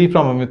learn Hindi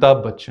from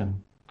Amitabh Bachchan.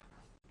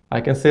 I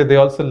can say they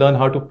also learn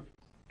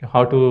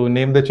how to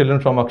name the children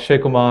from Akshay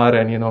Kumar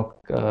and, you know,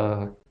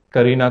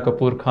 Kareena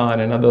Kapoor Khan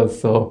and others.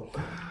 So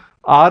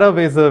Arav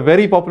is a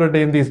very popular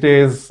name these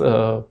days.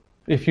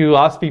 If you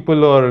ask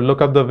people or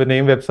look up the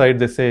name website,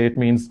 they say it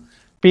means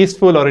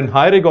peaceful or in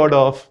high regard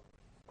of.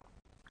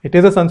 It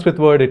is a Sanskrit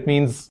word. It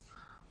means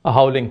a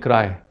howling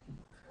cry.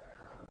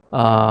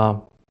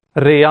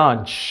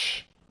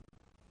 Rayansh,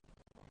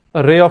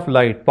 a ray of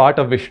light, part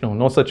of Vishnu,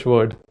 no such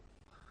word.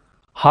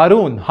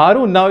 Harun,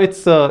 now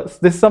it's this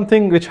is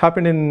something which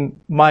happened in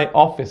my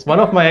office.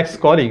 One of my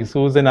ex-colleagues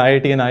who's an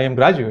IIT and IIM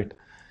graduate,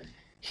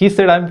 he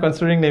said, I'm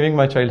considering naming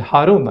my child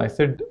Harun. I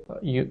said,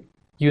 you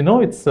know,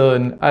 it's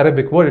an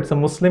Arabic word. It's a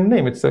Muslim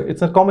name. It's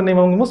a common name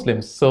among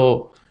Muslims.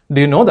 So do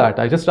you know that?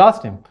 I just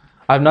asked him.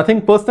 I have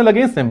nothing personal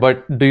against him,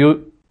 but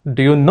do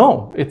you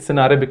know it's an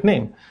Arabic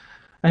name?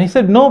 And he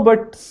said, no,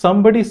 but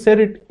somebody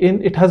said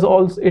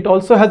it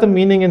also has a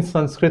meaning in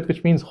Sanskrit,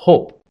 which means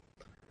hope.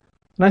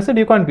 And I said,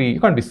 you can't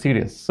be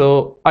serious.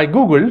 So I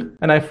Googled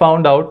and I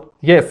found out,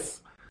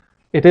 yes,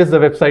 it is the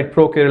website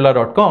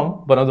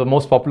prokerala.com, one of the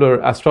most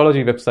popular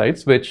astrology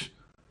websites, which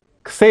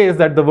says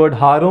that the word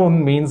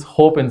Harun means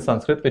hope in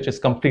Sanskrit, which is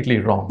completely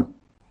wrong.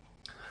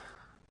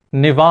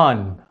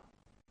 Nivan,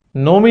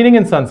 no meaning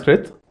in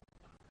Sanskrit,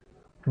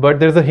 but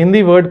there's a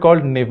Hindi word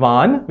called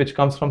Nivan, which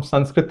comes from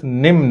Sanskrit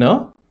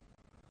Nimna,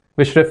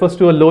 which refers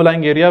to a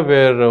low-lying area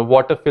where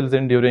water fills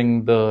in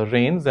during the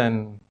rains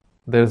and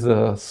there's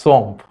a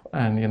swamp,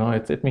 and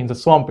it means a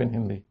swamp in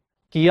Hindi.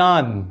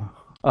 Kian,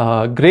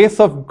 grace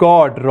of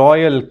God,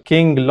 royal,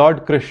 king,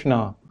 Lord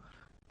Krishna.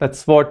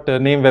 That's what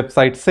name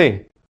websites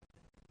say.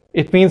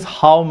 It means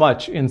how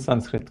much in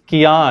Sanskrit.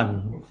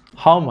 Kian,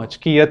 how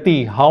much?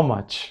 Kiyati, how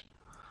much?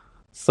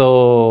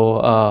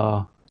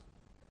 So,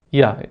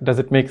 does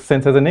it make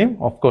sense as a name?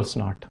 Of course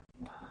not.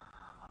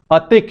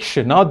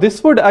 Atiksh. Now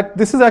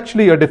this is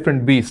actually a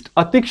different beast.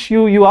 Atiksh,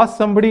 you ask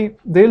somebody,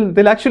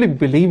 they'll actually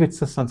believe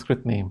it's a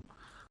Sanskrit name.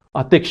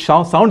 Atiksh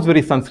sounds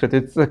very Sanskrit.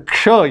 It's a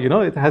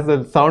ksha, it has a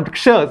sound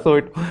ksha,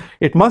 so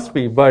it must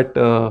be. But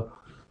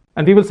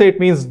and people say it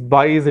means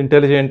wise,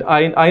 intelligent.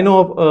 I know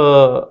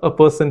a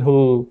person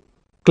who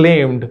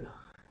claimed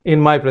in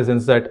my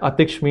presence that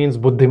Atiksh means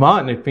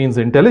buddhiman. It means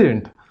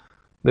intelligent.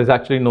 There's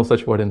actually no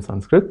such word in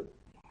Sanskrit.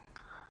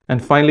 And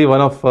finally,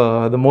 one of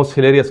the most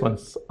hilarious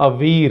ones,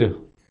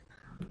 Avir.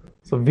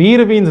 So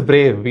Veer means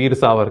brave, Veer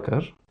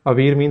Savarkar.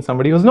 Avir means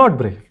somebody who's not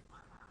brave.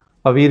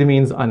 Avir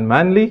means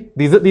unmanly.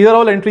 These are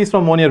all entries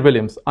from Monier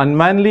Williams.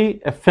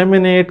 Unmanly,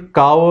 effeminate,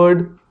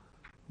 coward,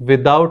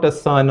 without a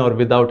son or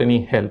without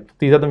any help.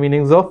 These are the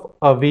meanings of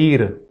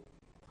Avir.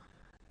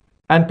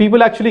 And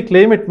people actually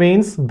claim it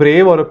means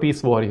brave or a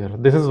peace warrior.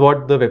 This is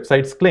what the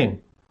websites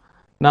claim.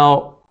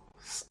 Now,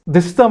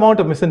 this is the amount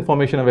of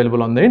misinformation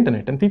available on the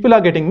internet, and people are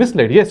getting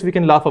misled. Yes, we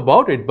can laugh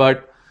about it,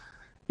 but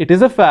it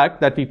is a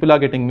fact that people are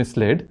getting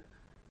misled.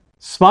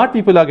 Smart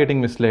people are getting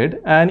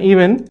misled, and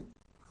even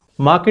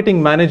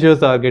marketing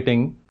managers are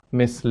getting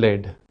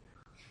misled.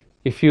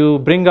 If you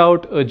bring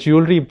out a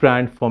jewelry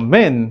brand for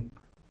men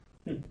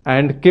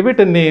and give it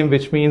a name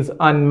which means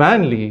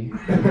unmanly,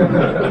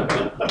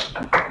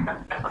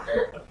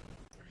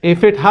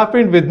 if it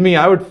happened with me,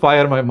 I would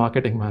fire my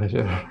marketing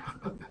manager.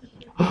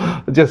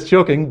 Just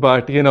joking,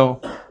 but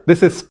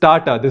this is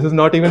Tata. This is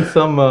not even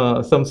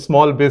some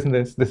small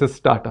business. This is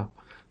Tata.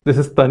 This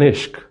is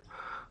Tanishq.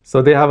 So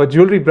they have a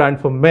jewelry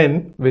brand for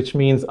men, which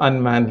means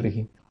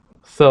unmanly.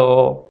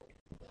 So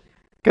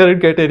can it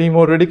get any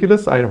more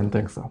ridiculous? I don't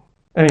think so.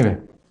 Anyway,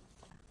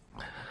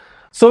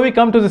 so we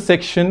come to the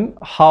section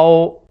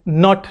how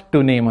not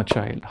to name a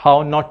child,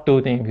 how not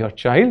to name your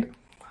child.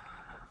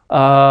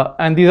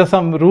 And these are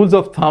some rules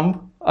of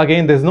thumb.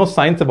 Again, there's no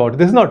science about it.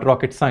 This is not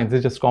rocket science.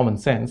 It's just common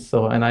sense.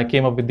 And I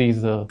came up with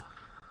these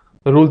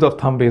rules of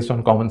thumb based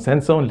on common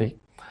sense only.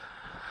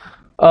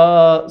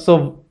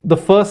 So the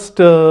first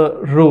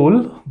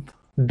rule,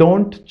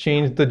 don't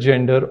change the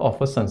gender of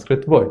a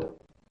Sanskrit word.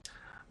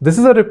 This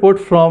is a report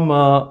from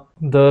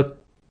the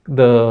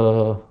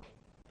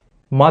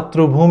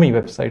Matrubhumi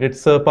website.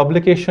 It's a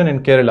publication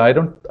in Kerala. I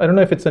don't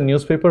know if it's a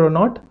newspaper or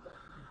not.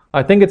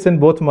 I think it's in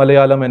both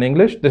Malayalam and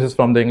English. This is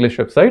from the English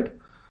website.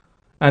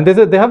 And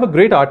they have a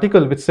great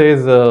article which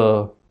says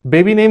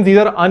baby names, these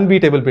are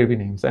unbeatable baby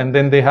names. And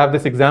then they have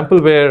this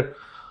example where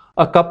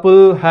a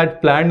couple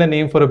had planned a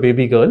name for a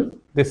baby girl.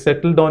 They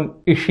settled on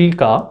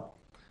Ishika,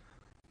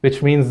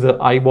 which means the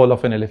eyeball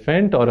of an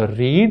elephant or a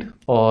reed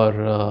or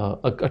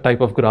a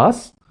type of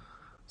grass.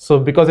 So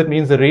because it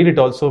means a reed, it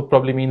also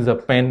probably means a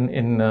pen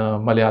in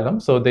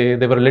Malayalam. So they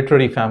were a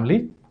literary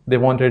family. They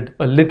wanted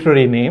a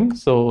literary name.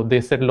 So they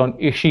settled on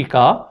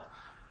Ishika.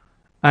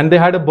 And they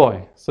had a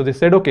boy. So they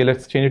said, okay,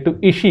 let's change it to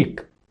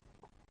Ishik.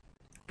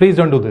 Please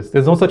don't do this.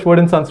 There's no such word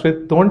in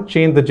Sanskrit. Don't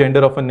change the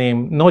gender of a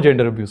name. No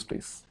gender abuse,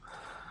 please.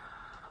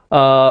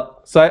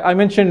 So I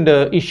mentioned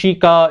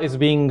Ishika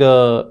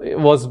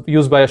was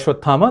used by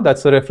Ashwatthama.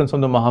 That's a reference from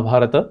the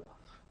Mahabharata.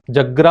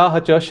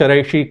 Jagraha cha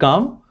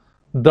Sharaishikam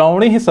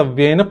Draunihi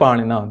Savyena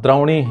Panina.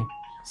 Drauni,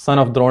 son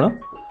of Drona.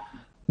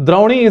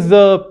 Drauni is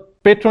the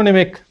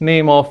patronymic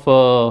name of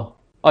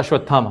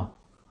Ashwatthama.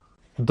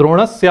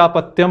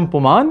 Dronasyapathyam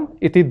Puman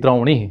iti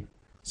Drauni.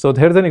 So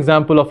here's an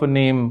example of a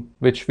name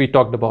which we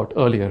talked about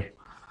earlier.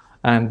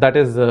 And that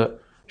is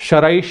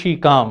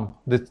Sharaishikam.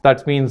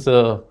 That means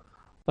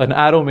an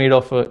arrow made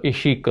of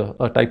ishika,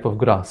 a type of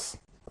grass.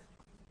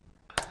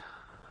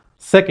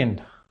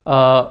 Second,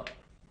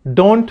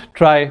 don't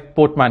try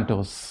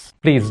portmanteaus.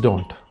 Please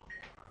don't.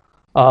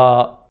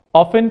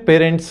 Often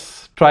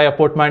parents try a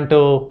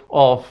portmanteau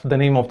of the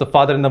name of the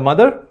father and the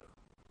mother,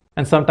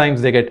 and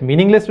sometimes they get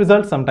meaningless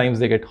results, sometimes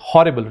they get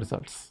horrible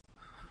results.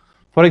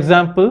 For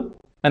example,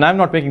 and I'm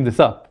not making this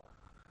up,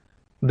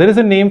 there is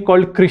a name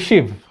called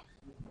Krishiv.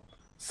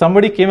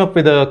 Somebody came up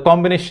with a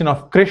combination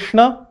of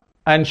Krishna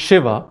and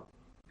Shiva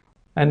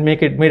and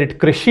made it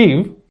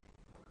Krishiv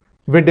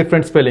with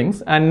different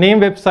spellings, and name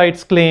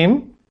websites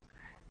claim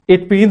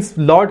it means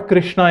Lord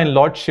Krishna and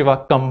Lord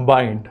Shiva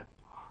combined.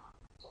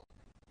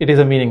 It is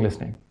a meaningless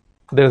name.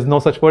 There is no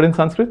such word in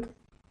Sanskrit.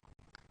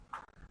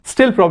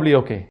 Still probably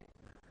okay.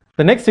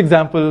 The next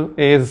example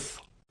is,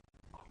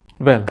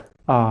 well,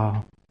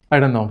 I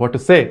don't know what to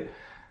say.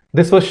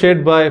 This was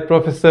shared by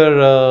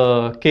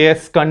Professor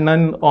K.S.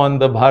 Kannan on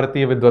the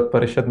Bharatiya Vidvat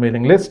Parishad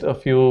mailing list a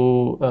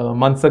few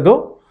months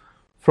ago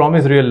from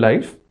his real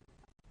life.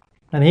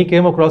 And he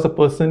came across a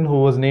person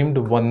who was named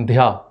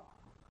Vandhya.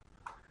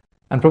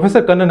 And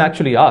Professor Kannan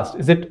actually asked,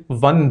 is it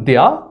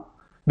Vandhya?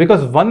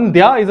 Because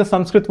Vandya is a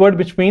Sanskrit word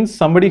which means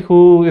somebody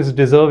who is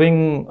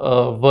deserving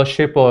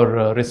worship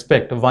or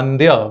respect.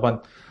 Vandya,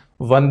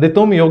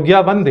 Vanditum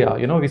Yogya Vandya.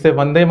 You know, we say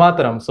Vande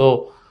Mataram.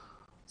 So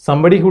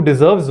somebody who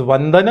deserves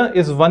Vandana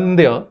is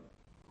Vandya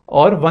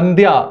or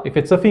Vandya if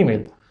it's a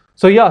female.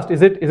 So he asked,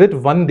 is it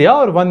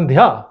Vandya or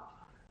Vandya?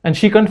 And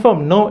she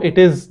confirmed, no, it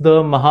is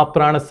the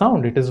Mahaprana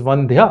sound. It is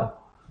Vandya.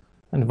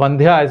 And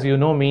Vandya, as you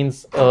know,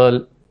 means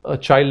a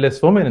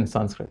childless woman in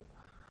Sanskrit.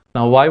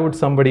 Now, why would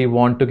somebody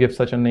want to give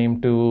such a name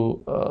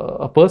to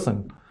a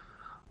person?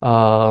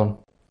 And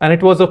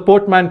it was a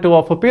portmanteau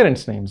of her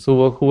parents' names, who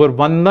were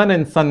Vandan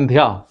and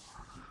Sandhya.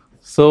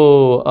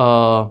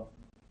 So,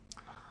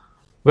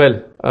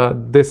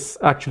 this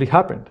actually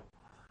happened.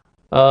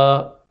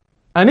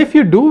 And if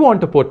you do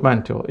want a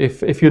portmanteau,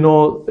 if you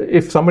know,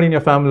 if somebody in your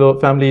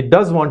family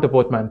does want a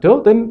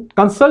portmanteau, then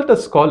consult a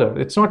scholar.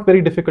 It's not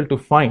very difficult to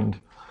find.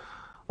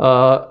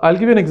 I'll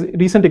give you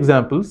recent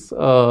examples.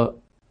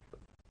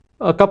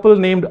 A couple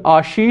named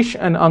Ashish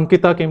and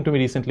Ankita came to me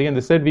recently and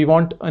they said, we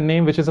want a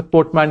name which is a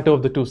portmanteau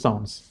of the two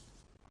sounds.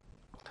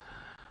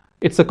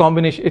 It's a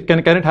combination, can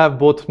it have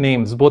both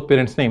names, both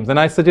parents' names? And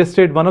I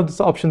suggested, one of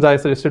the options I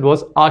suggested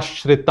was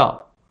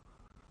Ashrita.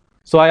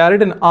 So I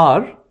added an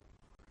R,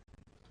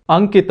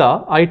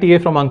 Ankita, ITA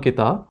from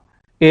Ankita,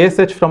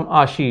 ASH from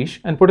Ashish,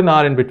 and put an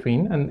R in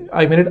between. And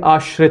I made it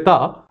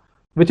Ashrita,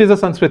 which is a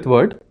Sanskrit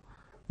word,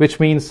 which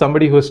means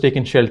somebody who has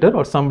taken shelter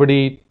or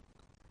somebody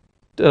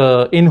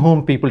in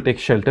whom people take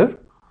shelter.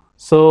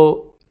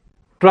 So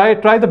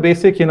try the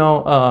basic,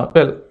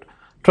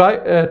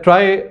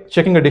 try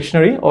checking a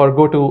dictionary or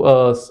go to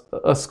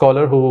a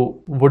scholar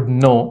who would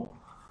know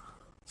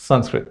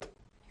Sanskrit.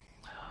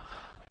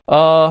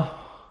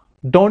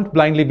 Don't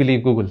blindly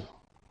believe Google.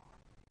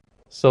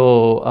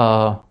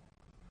 So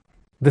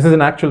this is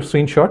an actual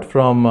screenshot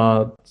from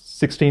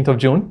 16th of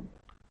June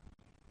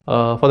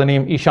for the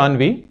name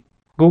Ishanvi.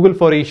 Google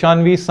for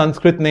Ishanvi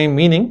Sanskrit name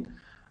meaning.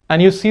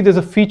 And you see there's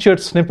a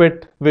featured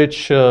snippet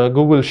which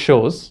Google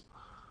shows,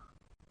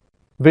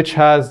 which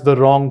has the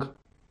wrong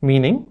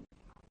meaning.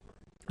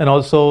 And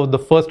also the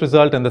first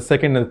result and the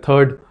second and the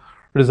third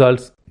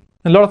results.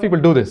 And a lot of people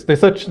do this. They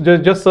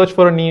just search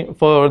for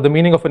the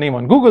meaning of a name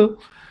on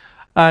Google.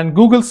 And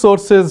Google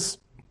sources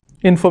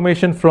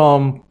information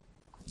from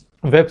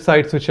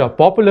websites which are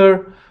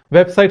popular.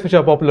 Websites which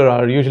are popular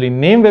are usually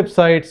name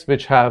websites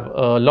which have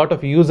a lot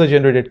of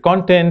user-generated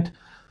content,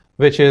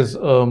 which is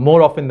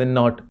more often than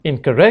not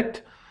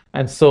incorrect.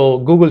 And so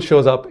Google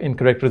shows up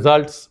incorrect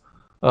results,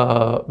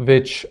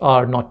 which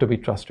are not to be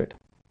trusted.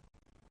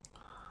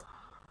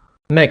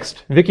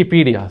 Next,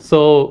 Wikipedia.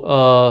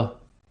 So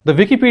the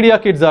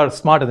Wikipedia kids are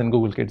smarter than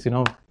Google kids. You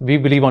know, we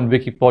believe on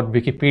what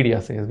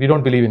Wikipedia says. We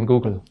don't believe in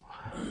Google,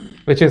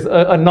 which is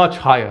a notch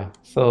higher.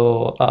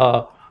 So,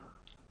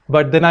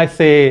 but then I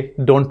say,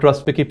 don't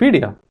trust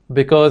Wikipedia,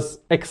 because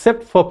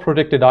except for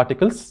protected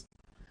articles,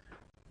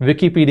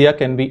 Wikipedia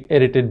can be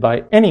edited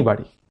by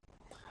anybody.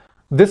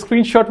 This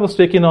screenshot was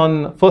taken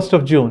on 1st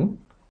of June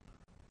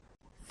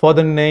for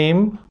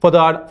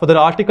the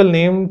article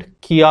named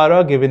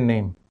Kiara Given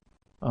Name.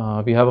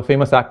 We have a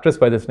famous actress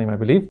by this name, I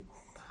believe.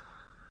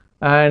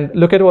 And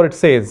look at what it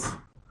says.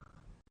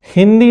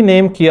 Hindi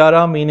name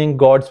Kiara meaning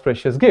God's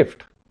precious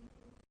gift,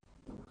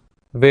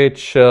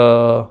 which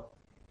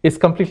is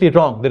completely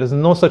wrong. There is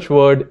no such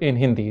word in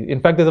Hindi. In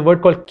fact, there's a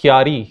word called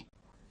Kyari.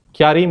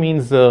 Kyari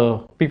means,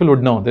 people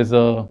would know, there's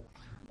a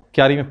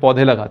kyari mein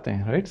paudhe lagate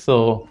hain, right?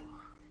 So,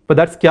 but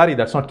that's Kyari,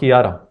 that's not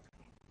Kiara.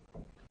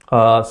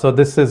 So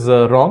this is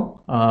wrong.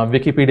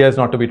 Wikipedia is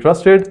not to be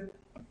trusted.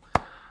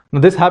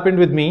 Now this happened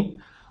with me.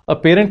 A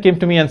parent came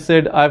to me and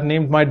said, I've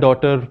named my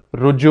daughter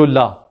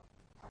Rujula,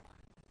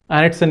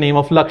 and it's the name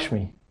of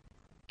Lakshmi.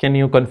 Can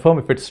you confirm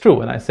if it's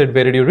true? And I said,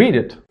 where did you read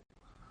it?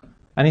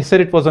 And he said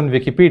it was on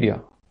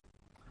Wikipedia.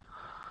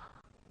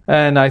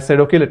 And I said,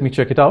 okay, let me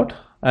check it out.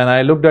 And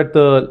I looked at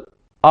the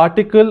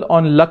article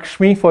on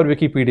Lakshmi for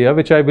Wikipedia,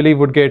 which I believe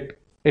would get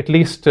at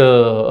least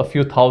a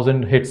few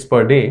thousand hits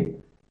per day.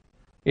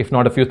 If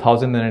not a few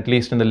thousand, then at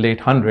least in the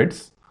late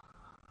hundreds.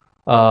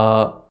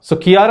 So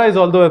Kiara is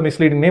although a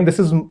misleading name, this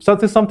is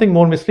something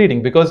more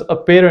misleading, because a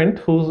parent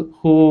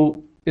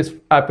who is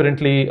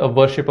apparently a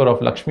worshipper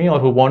of Lakshmi or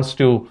who wants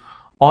to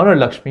honor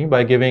Lakshmi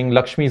by giving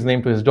Lakshmi's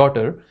name to his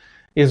daughter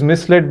is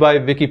misled by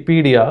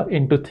Wikipedia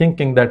into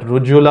thinking that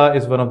Rujula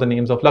is one of the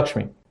names of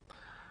Lakshmi.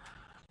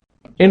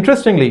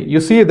 Interestingly, you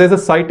see there's a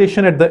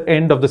citation at the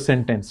end of the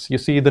sentence. You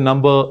see the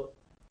number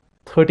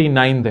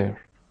 39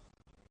 there.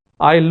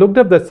 I looked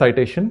up that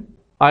citation.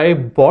 I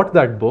bought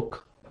that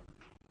book,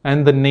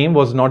 and the name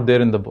was not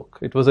there in the book.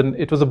 It was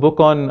a book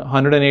on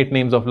 108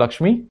 names of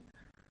Lakshmi,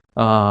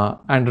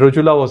 and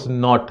Rujula was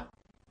not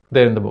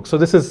there in the book. So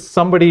this is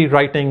somebody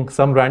writing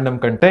some random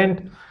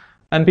content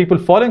and people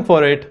falling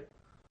for it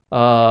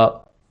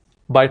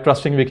by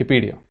trusting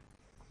Wikipedia.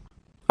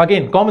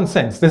 Again, common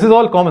sense. This is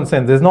all common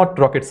sense. This is not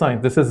rocket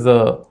science. This is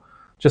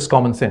just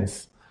common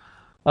sense.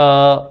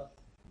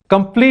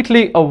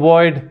 Completely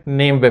avoid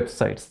name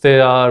websites. They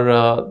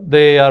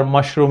are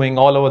mushrooming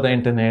all over the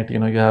internet. You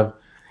know, you have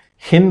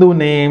Hindu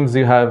names,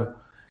 you have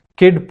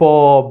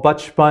Kidpaw,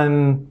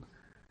 Bachpan.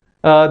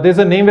 There's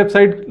a name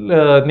website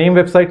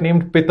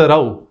named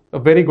Pitarau, a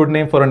very good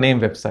name for a name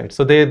website.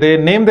 So they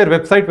name their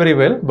website very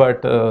well,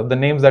 but the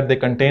names that they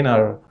contain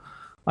are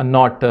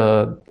not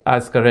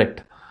as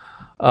correct.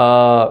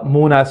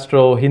 Moon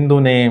Astro, Hindu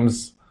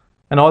names,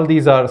 and all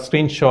these are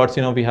screenshots.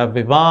 We have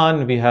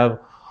Vivan, we have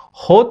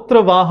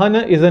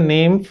Hotravahan is a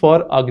name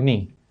for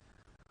Agni.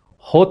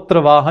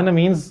 Hotravahan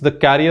means the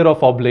carrier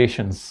of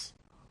oblations.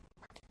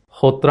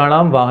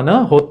 Hotranam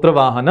Vahana,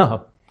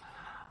 Hotravahana.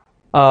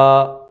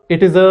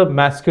 It is a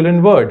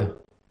masculine word.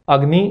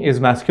 Agni is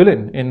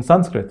masculine in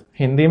Sanskrit.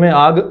 Hindi mein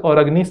Ag or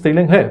Agni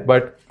striling hai,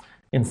 but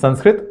in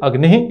Sanskrit,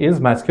 Agni is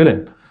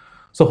masculine.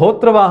 So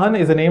Hotravahan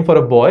is a name for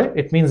a boy.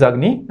 It means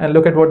Agni. And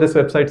look at what this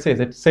website says.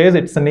 It says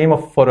it's a name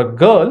for a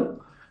girl.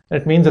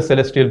 It means a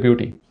celestial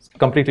beauty. It's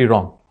completely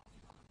wrong.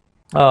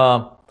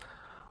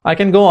 I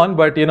can go on,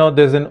 but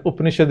there's an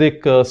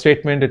Upanishadic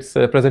statement. It's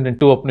present in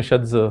two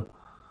Upanishads.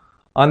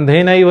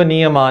 Andhenaiva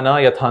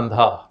niyamana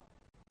yathandha.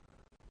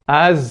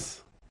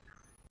 As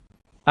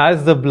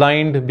the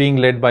blind being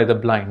led by the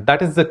blind.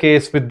 That is the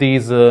case with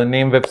these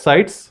name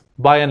websites,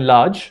 by and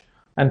large,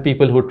 and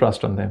people who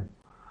trust on them.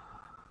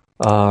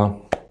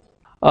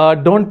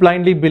 Don't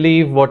blindly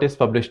believe what is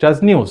published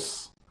as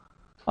news.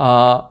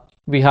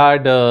 We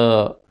had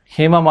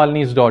Hema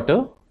Malini's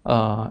daughter,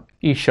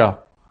 Isha,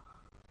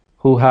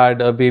 who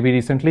had a baby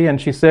recently,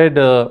 and she said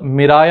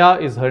Miraya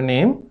is her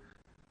name.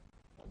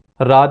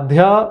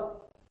 Radhya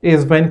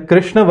is when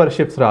Krishna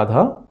worships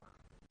Radha,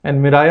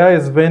 and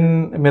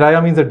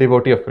Miraya means a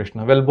devotee of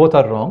Krishna. Well, both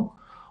are wrong.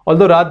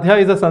 Although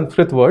Radhya is a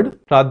Sanskrit word,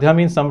 Radhya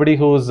means somebody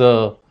who's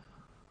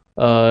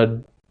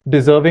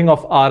deserving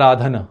of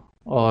aradhana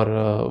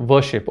or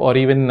worship, or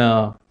even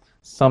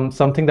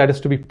something that is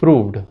to be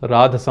proved.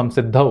 Radha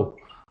samsiddhau,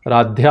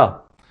 Radhya.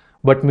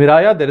 But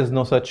Miraya, there is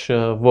no such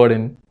word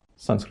in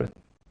Sanskrit.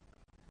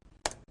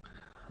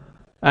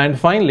 And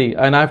finally,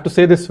 and I have to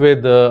say this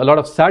with a lot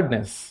of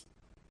sadness,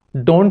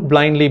 don't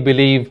blindly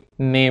believe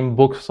name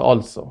books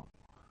also.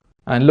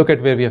 And look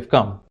at where we have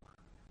come.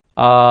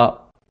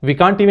 We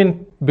can't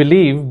even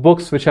believe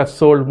books which have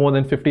sold more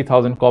than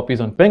 50,000 copies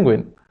on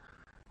Penguin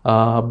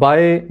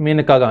by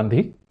Menaka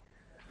Gandhi.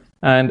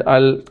 And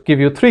I'll give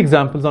you 3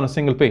 examples on a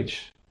single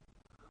page.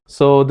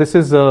 So this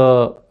is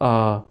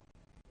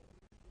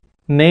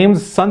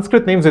names,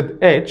 Sanskrit names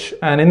with H.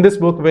 And in this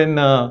book, when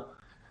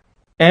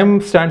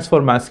M stands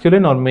for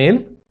masculine or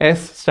male,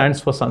 S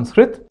stands for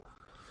Sanskrit.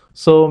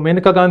 So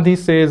Menaka Gandhi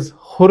says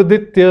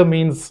Hurditya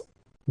means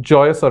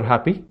joyous or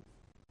happy.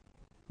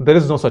 There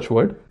is no such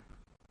word.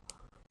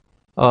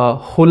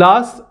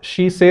 Hulas,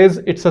 she says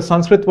it's a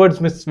Sanskrit word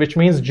which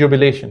means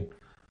jubilation.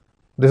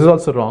 This is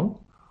also wrong.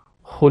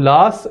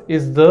 Hulas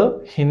is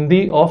the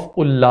Hindi of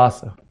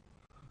Ullasa.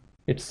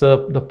 It's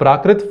the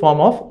Prakrit form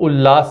of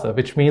Ullasa,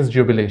 which means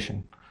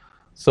jubilation.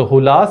 So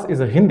Hulas is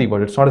a Hindi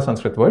word, it's not a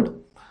Sanskrit word.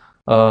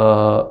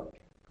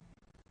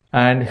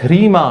 And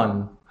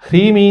Hriman,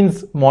 Hri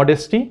means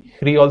modesty.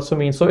 Hri also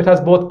means, so it has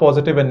both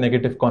positive and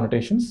negative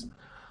connotations.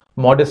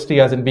 Modesty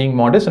as in being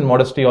modest, and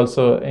modesty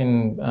also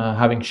in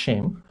having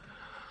shame.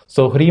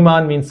 So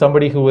Hriman means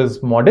somebody who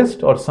is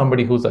modest or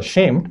somebody who's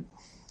ashamed.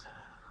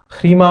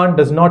 Hriman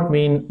does not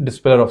mean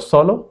despair of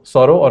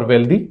sorrow or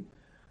wealthy.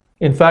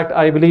 In fact,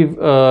 I believe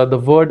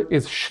the word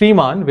is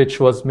Shriman, which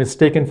was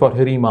mistaken for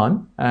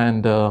Hriman,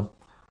 and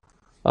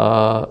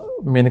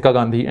Menaka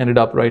Gandhi ended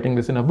up writing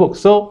this in a book.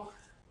 So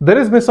there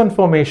is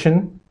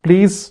misinformation.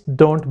 Please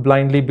don't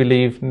blindly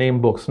believe name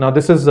books. Now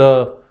this is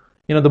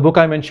the book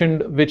I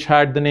mentioned which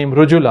had the name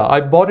Rujula. I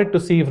bought it to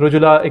see if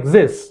Rujula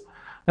exists.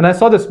 And I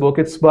saw this book.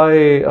 It's by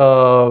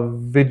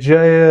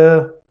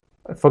Vijay,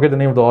 I forget the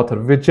name of the author,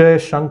 Vijay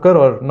Shankar,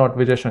 or not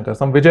Vijay Shankar,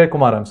 some Vijay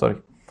Kumar, I'm sorry.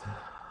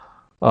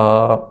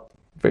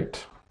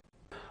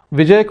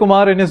 Vijay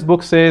Kumar in his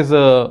book says,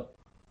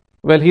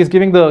 he's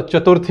giving the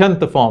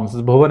Chaturthyanta forms,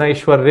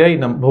 Bhuvaneshwaryai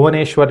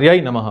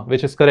Namaha,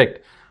 which is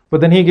correct.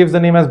 But then he gives the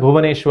name as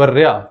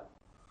Bhuvaneshwarya,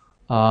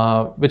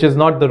 which is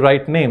not the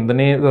right name.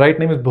 The right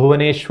name is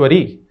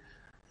Bhuvaneshwari.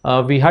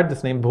 We had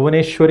this name.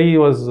 Bhuvaneshwari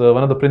was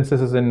one of the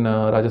princesses in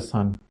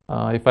Rajasthan,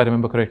 if I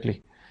remember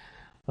correctly.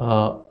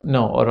 Or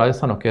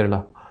Rajasthan or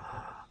Kerala.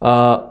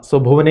 So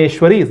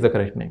Bhuvaneshwari is the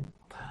correct name.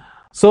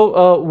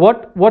 So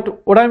what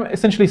I'm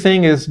essentially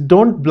saying is,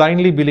 don't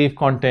blindly believe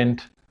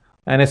content,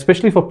 and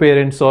especially for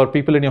parents or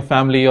people in your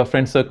family or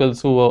friend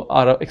circles who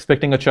are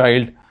expecting a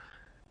child.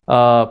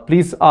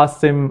 Please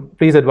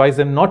advise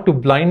them not to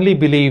blindly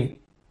believe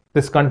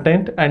this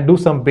content and do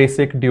some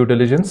basic due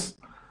diligence.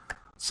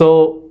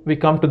 So we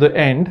come to the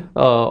end,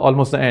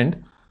 almost the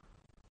end.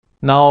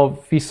 Now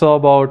we saw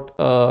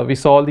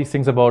all these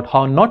things about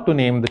how not to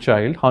name the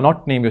child, how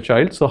not to name your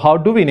child. So how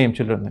do we name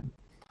children then?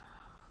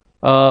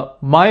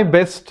 My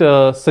best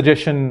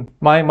suggestion,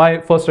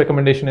 my first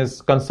recommendation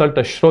is consult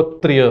a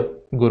Shrotriya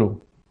Guru.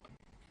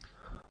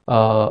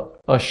 A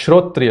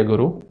Shrotriya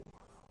Guru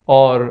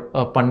or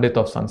a Pandit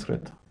of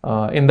Sanskrit,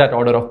 in that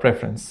order of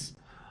preference.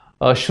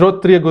 A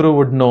Shrotriya Guru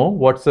would know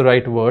what's the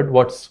right word,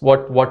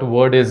 what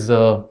word is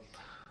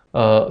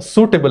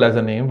suitable as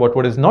a name,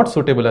 what is not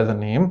suitable as a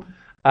name,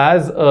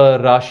 as a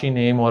Rashi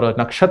name or a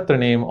Nakshatra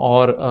name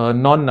or a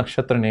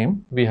non-Nakshatra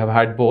name. We have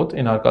had both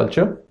in our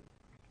culture.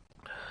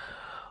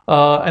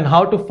 And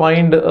how to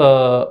find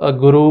a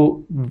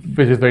guru,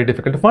 which is very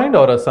difficult to find,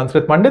 or a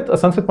Sanskrit Pandit. A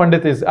Sanskrit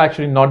Pandit is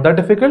actually not that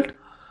difficult.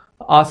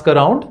 Ask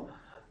around.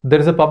 There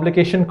is a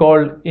publication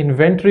called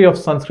Inventory of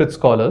Sanskrit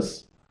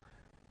Scholars.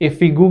 If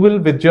we Google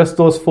with just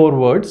those 4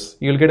 words,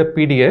 you'll get a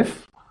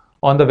PDF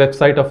on the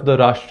website of the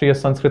Rashtriya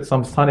Sanskrit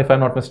Samsthan, if I'm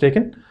not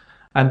mistaken.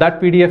 And that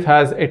PDF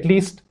has at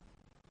least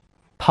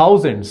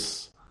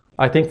thousands,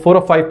 I think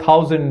 4,000 or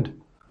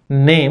 5,000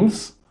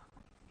 names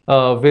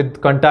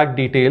with contact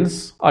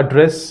details,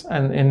 address,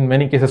 and in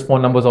many cases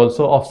phone numbers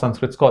also of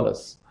Sanskrit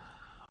scholars.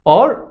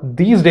 Or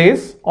these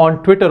days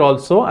on Twitter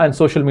also and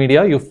social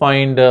media, you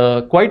find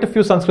quite a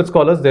few Sanskrit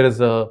scholars. There is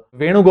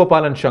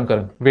Venugopalan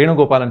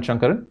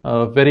Shankaran,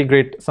 a very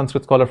great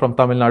Sanskrit scholar from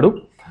Tamil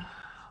Nadu.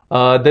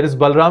 There is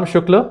Balram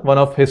Shukla, one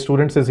of his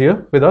students is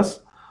here with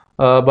us.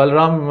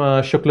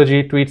 Balram Shukla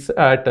ji tweets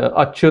at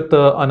Achyut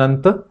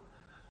Ananta.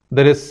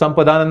 There is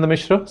Sampadananda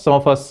Mishra, some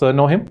of us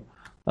know him.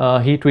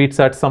 He tweets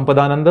at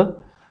Sampadananda.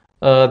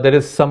 There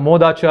is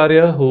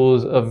Samodacharya,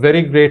 who's a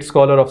very great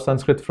scholar of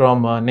Sanskrit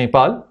from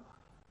Nepal.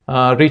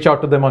 Reach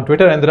out to them on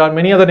Twitter, and there are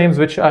many other names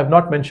which I have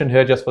not mentioned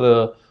here just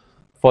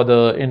for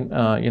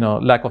the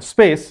lack of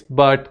space.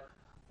 But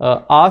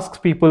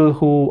ask people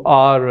who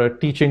are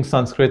teaching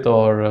Sanskrit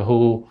or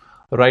who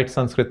write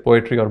Sanskrit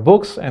poetry or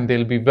books, and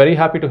they'll be very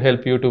happy to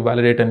help you to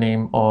validate a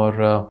name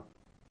or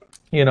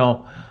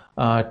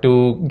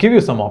to give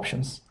you some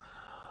options.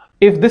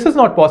 If this is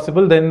not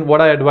possible, then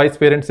what I advise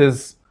parents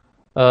is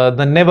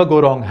the never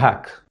go wrong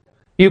hack.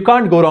 You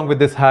can't go wrong with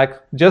this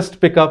hack. Just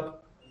pick up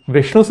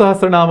Vishnu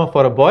Sahasranama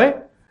for a boy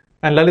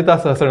and Lalita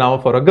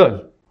Sahasranama for a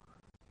girl.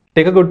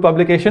 Take a good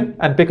publication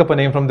and pick up a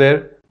name from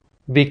there.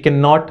 We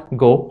cannot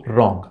go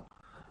wrong.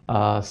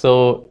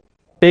 So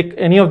take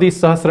any of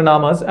these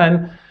Sahasranamas,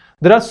 and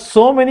there are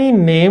so many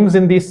names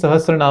in these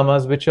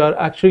Sahasranamas which are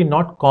actually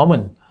not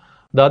common.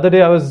 The other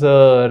day I was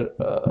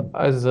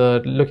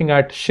looking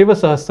at Shiva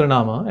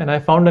Sahasranama and I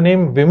found the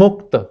name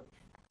Vimukta.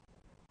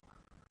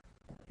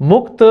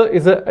 Mukta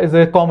is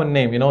a common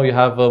name. You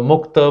have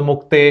Mukta,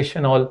 Muktesh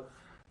and all.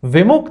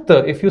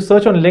 Vimukta, if you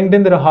search on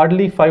LinkedIn, there are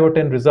hardly 5 or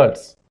 10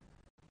 results.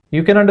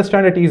 You can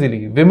understand it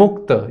easily.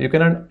 Vimukta, you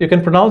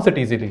can pronounce it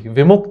easily.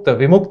 Vimukta,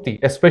 Vimukti,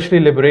 especially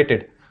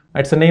liberated.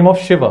 It's a name of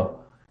Shiva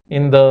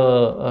in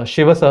the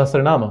Shiva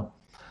Sahasranama.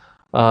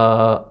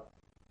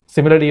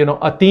 Similarly,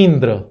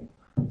 Atindra,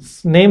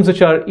 names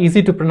which are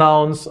easy to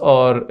pronounce,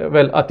 or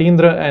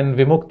Atindra and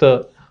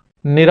Vimukta.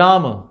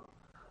 Nirama,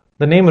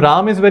 the name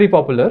Ram is very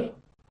popular,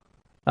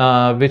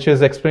 which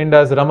is explained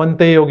as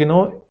Ramante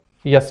Yogino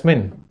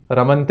Yasmin.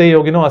 Ramante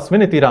Yogino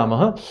Asmin iti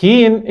Ramaha,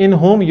 he in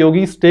whom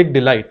yogis take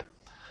delight.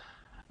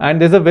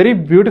 And there's a very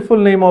beautiful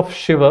name of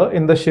Shiva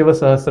in the Shiva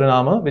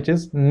Sahasranama, which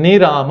is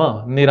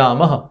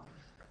Niramaha,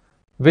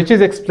 which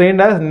is explained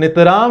as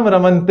Nitaram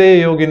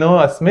Ramante Yogino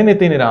Asmin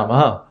iti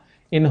Niramaha,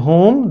 in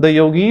whom the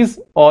yogis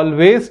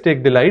always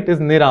take delight, is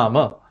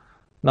Nirama.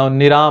 Now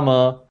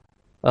Nirama,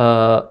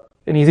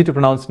 an easy to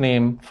pronounce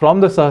name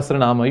from the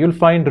Sahasranama. You'll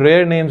find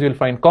rare names, you'll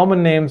find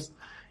common names,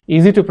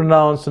 easy to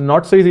pronounce,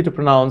 not so easy to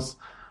pronounce.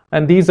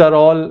 And these are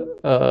all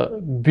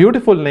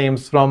beautiful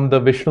names from the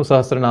Vishnu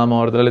Sahasranama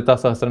or the Lalita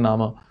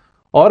Sahasranama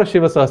or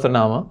Shiva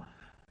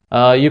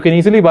Sahasranama. You can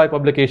easily buy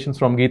publications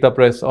from Gita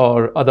Press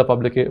or other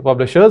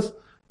publishers.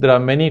 There are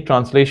many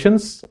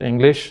translations,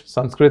 English,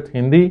 Sanskrit,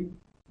 Hindi,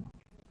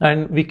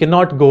 and we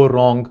cannot go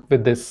wrong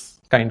with this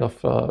kind of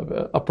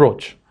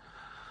approach.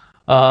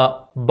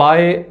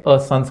 Buy a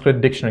Sanskrit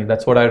dictionary.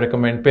 That's what I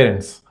recommend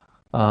parents.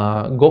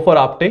 Go for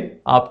Aapte.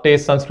 Aapte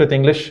is Sanskrit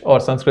English or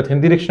Sanskrit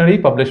Hindi dictionary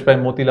published by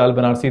Motilal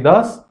Banarsi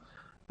Das,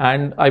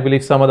 and I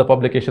believe some other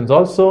publications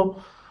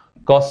also.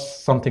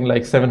 Costs something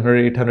like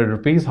 700-800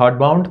 rupees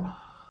hardbound,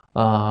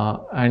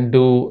 and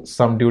do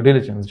some due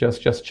diligence.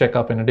 Just check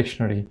up in a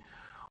dictionary,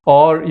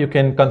 or you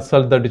can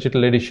consult the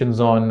digital editions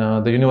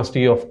on the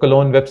University of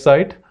Cologne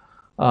website,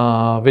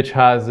 which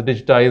has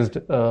digitized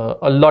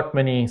a lot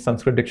many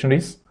Sanskrit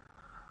dictionaries.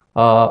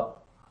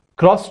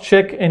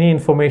 Cross-check any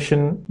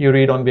information you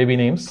read on baby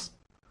names.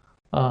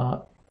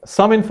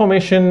 Some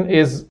information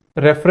is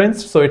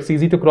referenced, so it's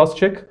easy to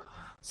cross-check.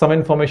 Some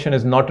information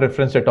is not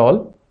referenced at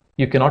all.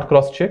 You cannot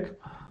cross-check.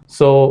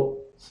 So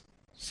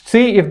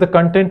see if the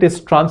content is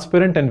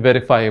transparent and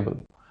verifiable.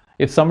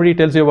 If somebody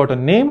tells you about a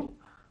name,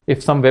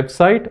 if some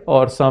website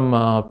or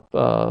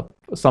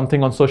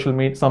something on social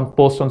media, some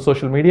post on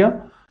social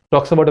media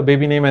talks about a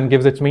baby name and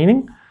gives its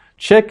meaning,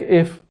 check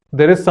if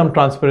there is some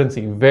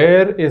transparency.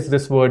 Where is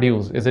this word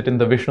used? Is it in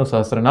the Vishnu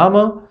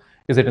Sahasranama?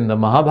 Is it in the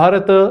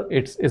Mahabharata?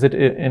 Is it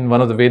in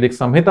one of the Vedic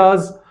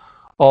Samhitas?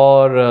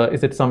 Or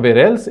is it somewhere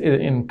else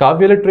in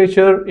Kavya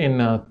literature, in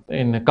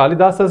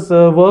Kalidasa's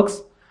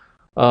works?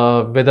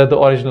 Whether the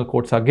original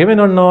quotes are given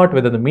or not,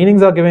 whether the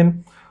meanings are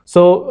given.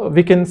 So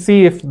we can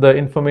see if the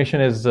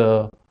information is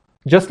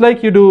just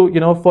like you do,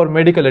 for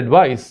medical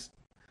advice.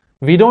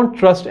 We don't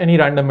trust any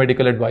random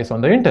medical advice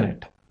on the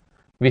internet.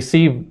 We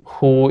see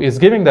who is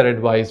giving that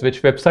advice,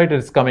 which website it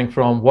is coming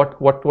from,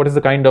 what is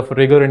the kind of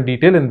rigor and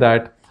detail in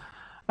that.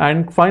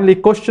 And finally,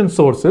 question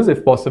sources,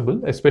 if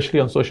possible, especially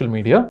on social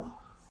media.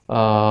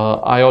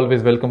 I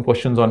always welcome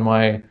questions on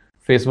my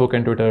Facebook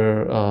and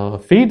Twitter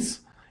feeds.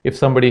 If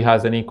somebody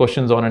has any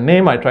questions on a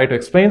name, I try to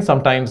explain.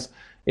 Sometimes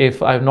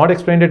if I've not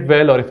explained it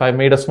well, or if I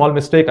made a small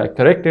mistake, I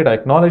correct it, I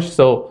acknowledge.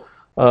 So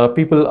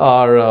people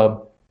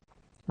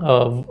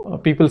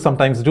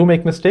sometimes do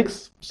make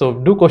mistakes. So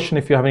do question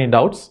if you have any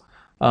doubts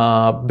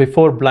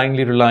before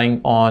blindly relying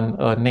on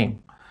a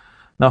name.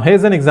 Now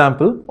here's an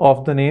example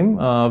of the name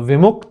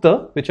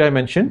Vimukta, which I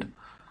mentioned.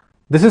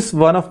 This is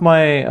one of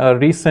my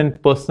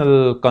recent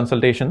personal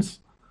consultations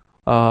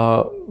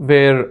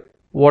where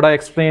what I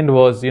explained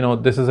was,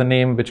 this is a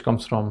name which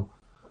comes from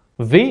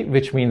Vi,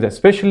 which means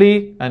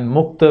especially, and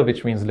Mukta,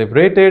 which means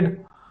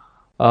liberated.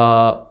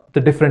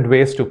 The different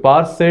ways to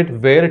parse it,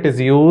 where it is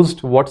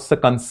used, what's the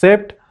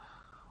concept,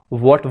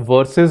 what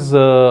verses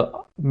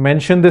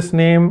mention this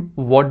name,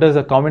 what does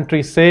a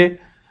commentary say.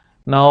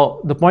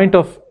 Now, the point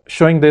of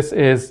showing this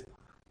is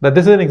that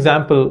this is an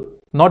example,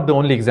 not the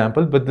only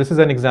example, but this is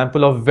an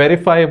example of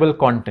verifiable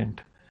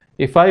content.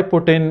 If I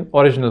put in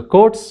original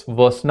quotes,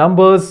 verse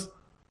numbers,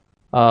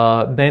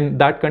 then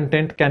that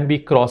content can be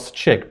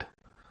cross-checked.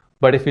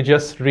 But if you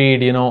just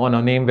read, on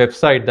a name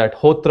website that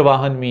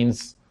Hotravahan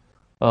means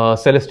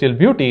celestial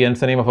beauty and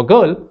it's the name of a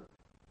girl,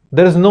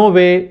 there is no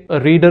way a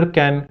reader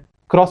can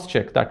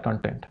cross-check that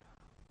content.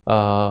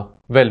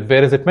 Well,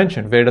 where is it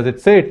mentioned? Where does it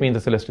say it means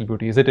a celestial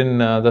beauty? Is it in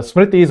the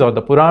Smritis or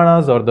the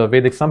Puranas or the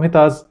Vedic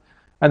Samhitas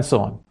and so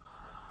on?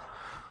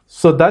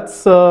 So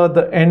that's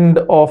the end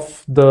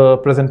of the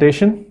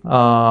presentation.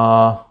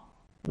 Well,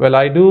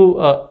 I do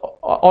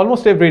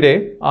almost every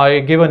day, I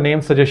give a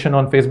name suggestion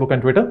on Facebook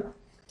and Twitter.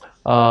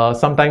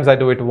 Sometimes I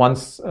do it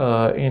once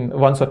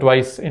or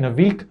twice in a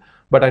week,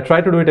 but I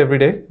try to do it every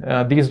day,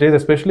 these days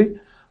especially.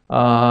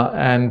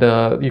 And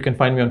you can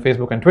find me on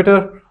Facebook and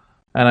Twitter.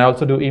 And I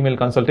also do email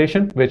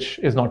consultation, which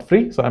is not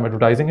free, so I'm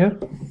advertising here.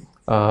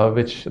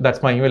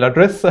 That's my email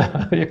address.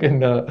 You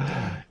can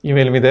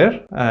email me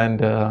there, and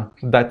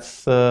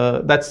that's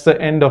the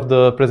end of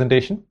the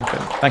presentation. Okay.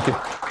 Thank you.